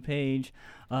a YouTube page,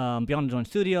 Beyond the Joint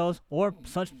Studios, or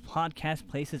such podcast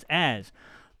places as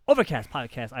Overcast,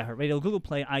 Podcast, iHeartRadio, Google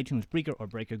Play, iTunes, Breaker or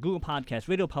Breaker, Google Podcasts,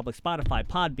 Radio Public, Spotify,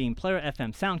 Podbean, Player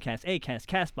FM, Soundcast, Acast,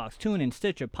 Castbox, TuneIn,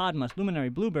 Stitcher, Podmus, Luminary,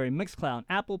 Blueberry, Mixcloud,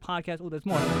 Apple Podcasts, oh, there's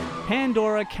more,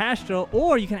 Pandora, Castro,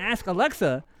 or you can ask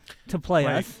Alexa to play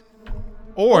Right. us.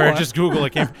 Or just Google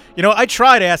it. I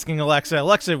tried asking Alexa.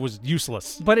 Alexa was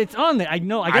useless. But it's on there. I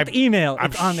know. I got the email.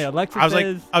 It's on there. Alexa I was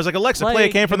says, like, Alexa, play play It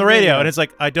Came From the Came From the Radio. Radio. And it's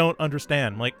like, I don't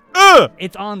understand. I'm like, ugh!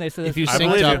 It's on there. So If you I synced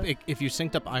believe up, you. if you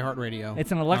synced up iHeartRadio,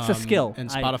 It's an Alexa skill. and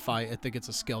I- Spotify, I think it's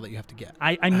a skill that you have to get.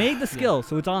 I made the skill,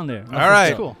 so it's on there. All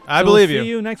right. Cool. I So believe we'll you. See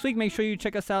you next week. Make sure you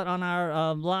check us out on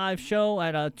our live show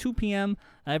at 2 p.m.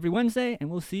 Every Wednesday, and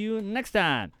we'll see you next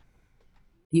time.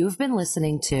 You have been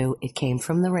listening to It Came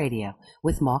From the Radio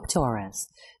with Mark Torres.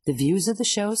 The views of the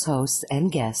show's hosts and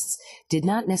guests did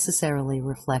not necessarily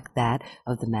reflect that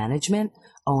of the management,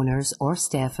 owners, or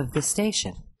staff of this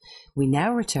station. We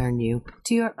now return you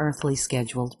to your earthly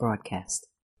scheduled broadcast.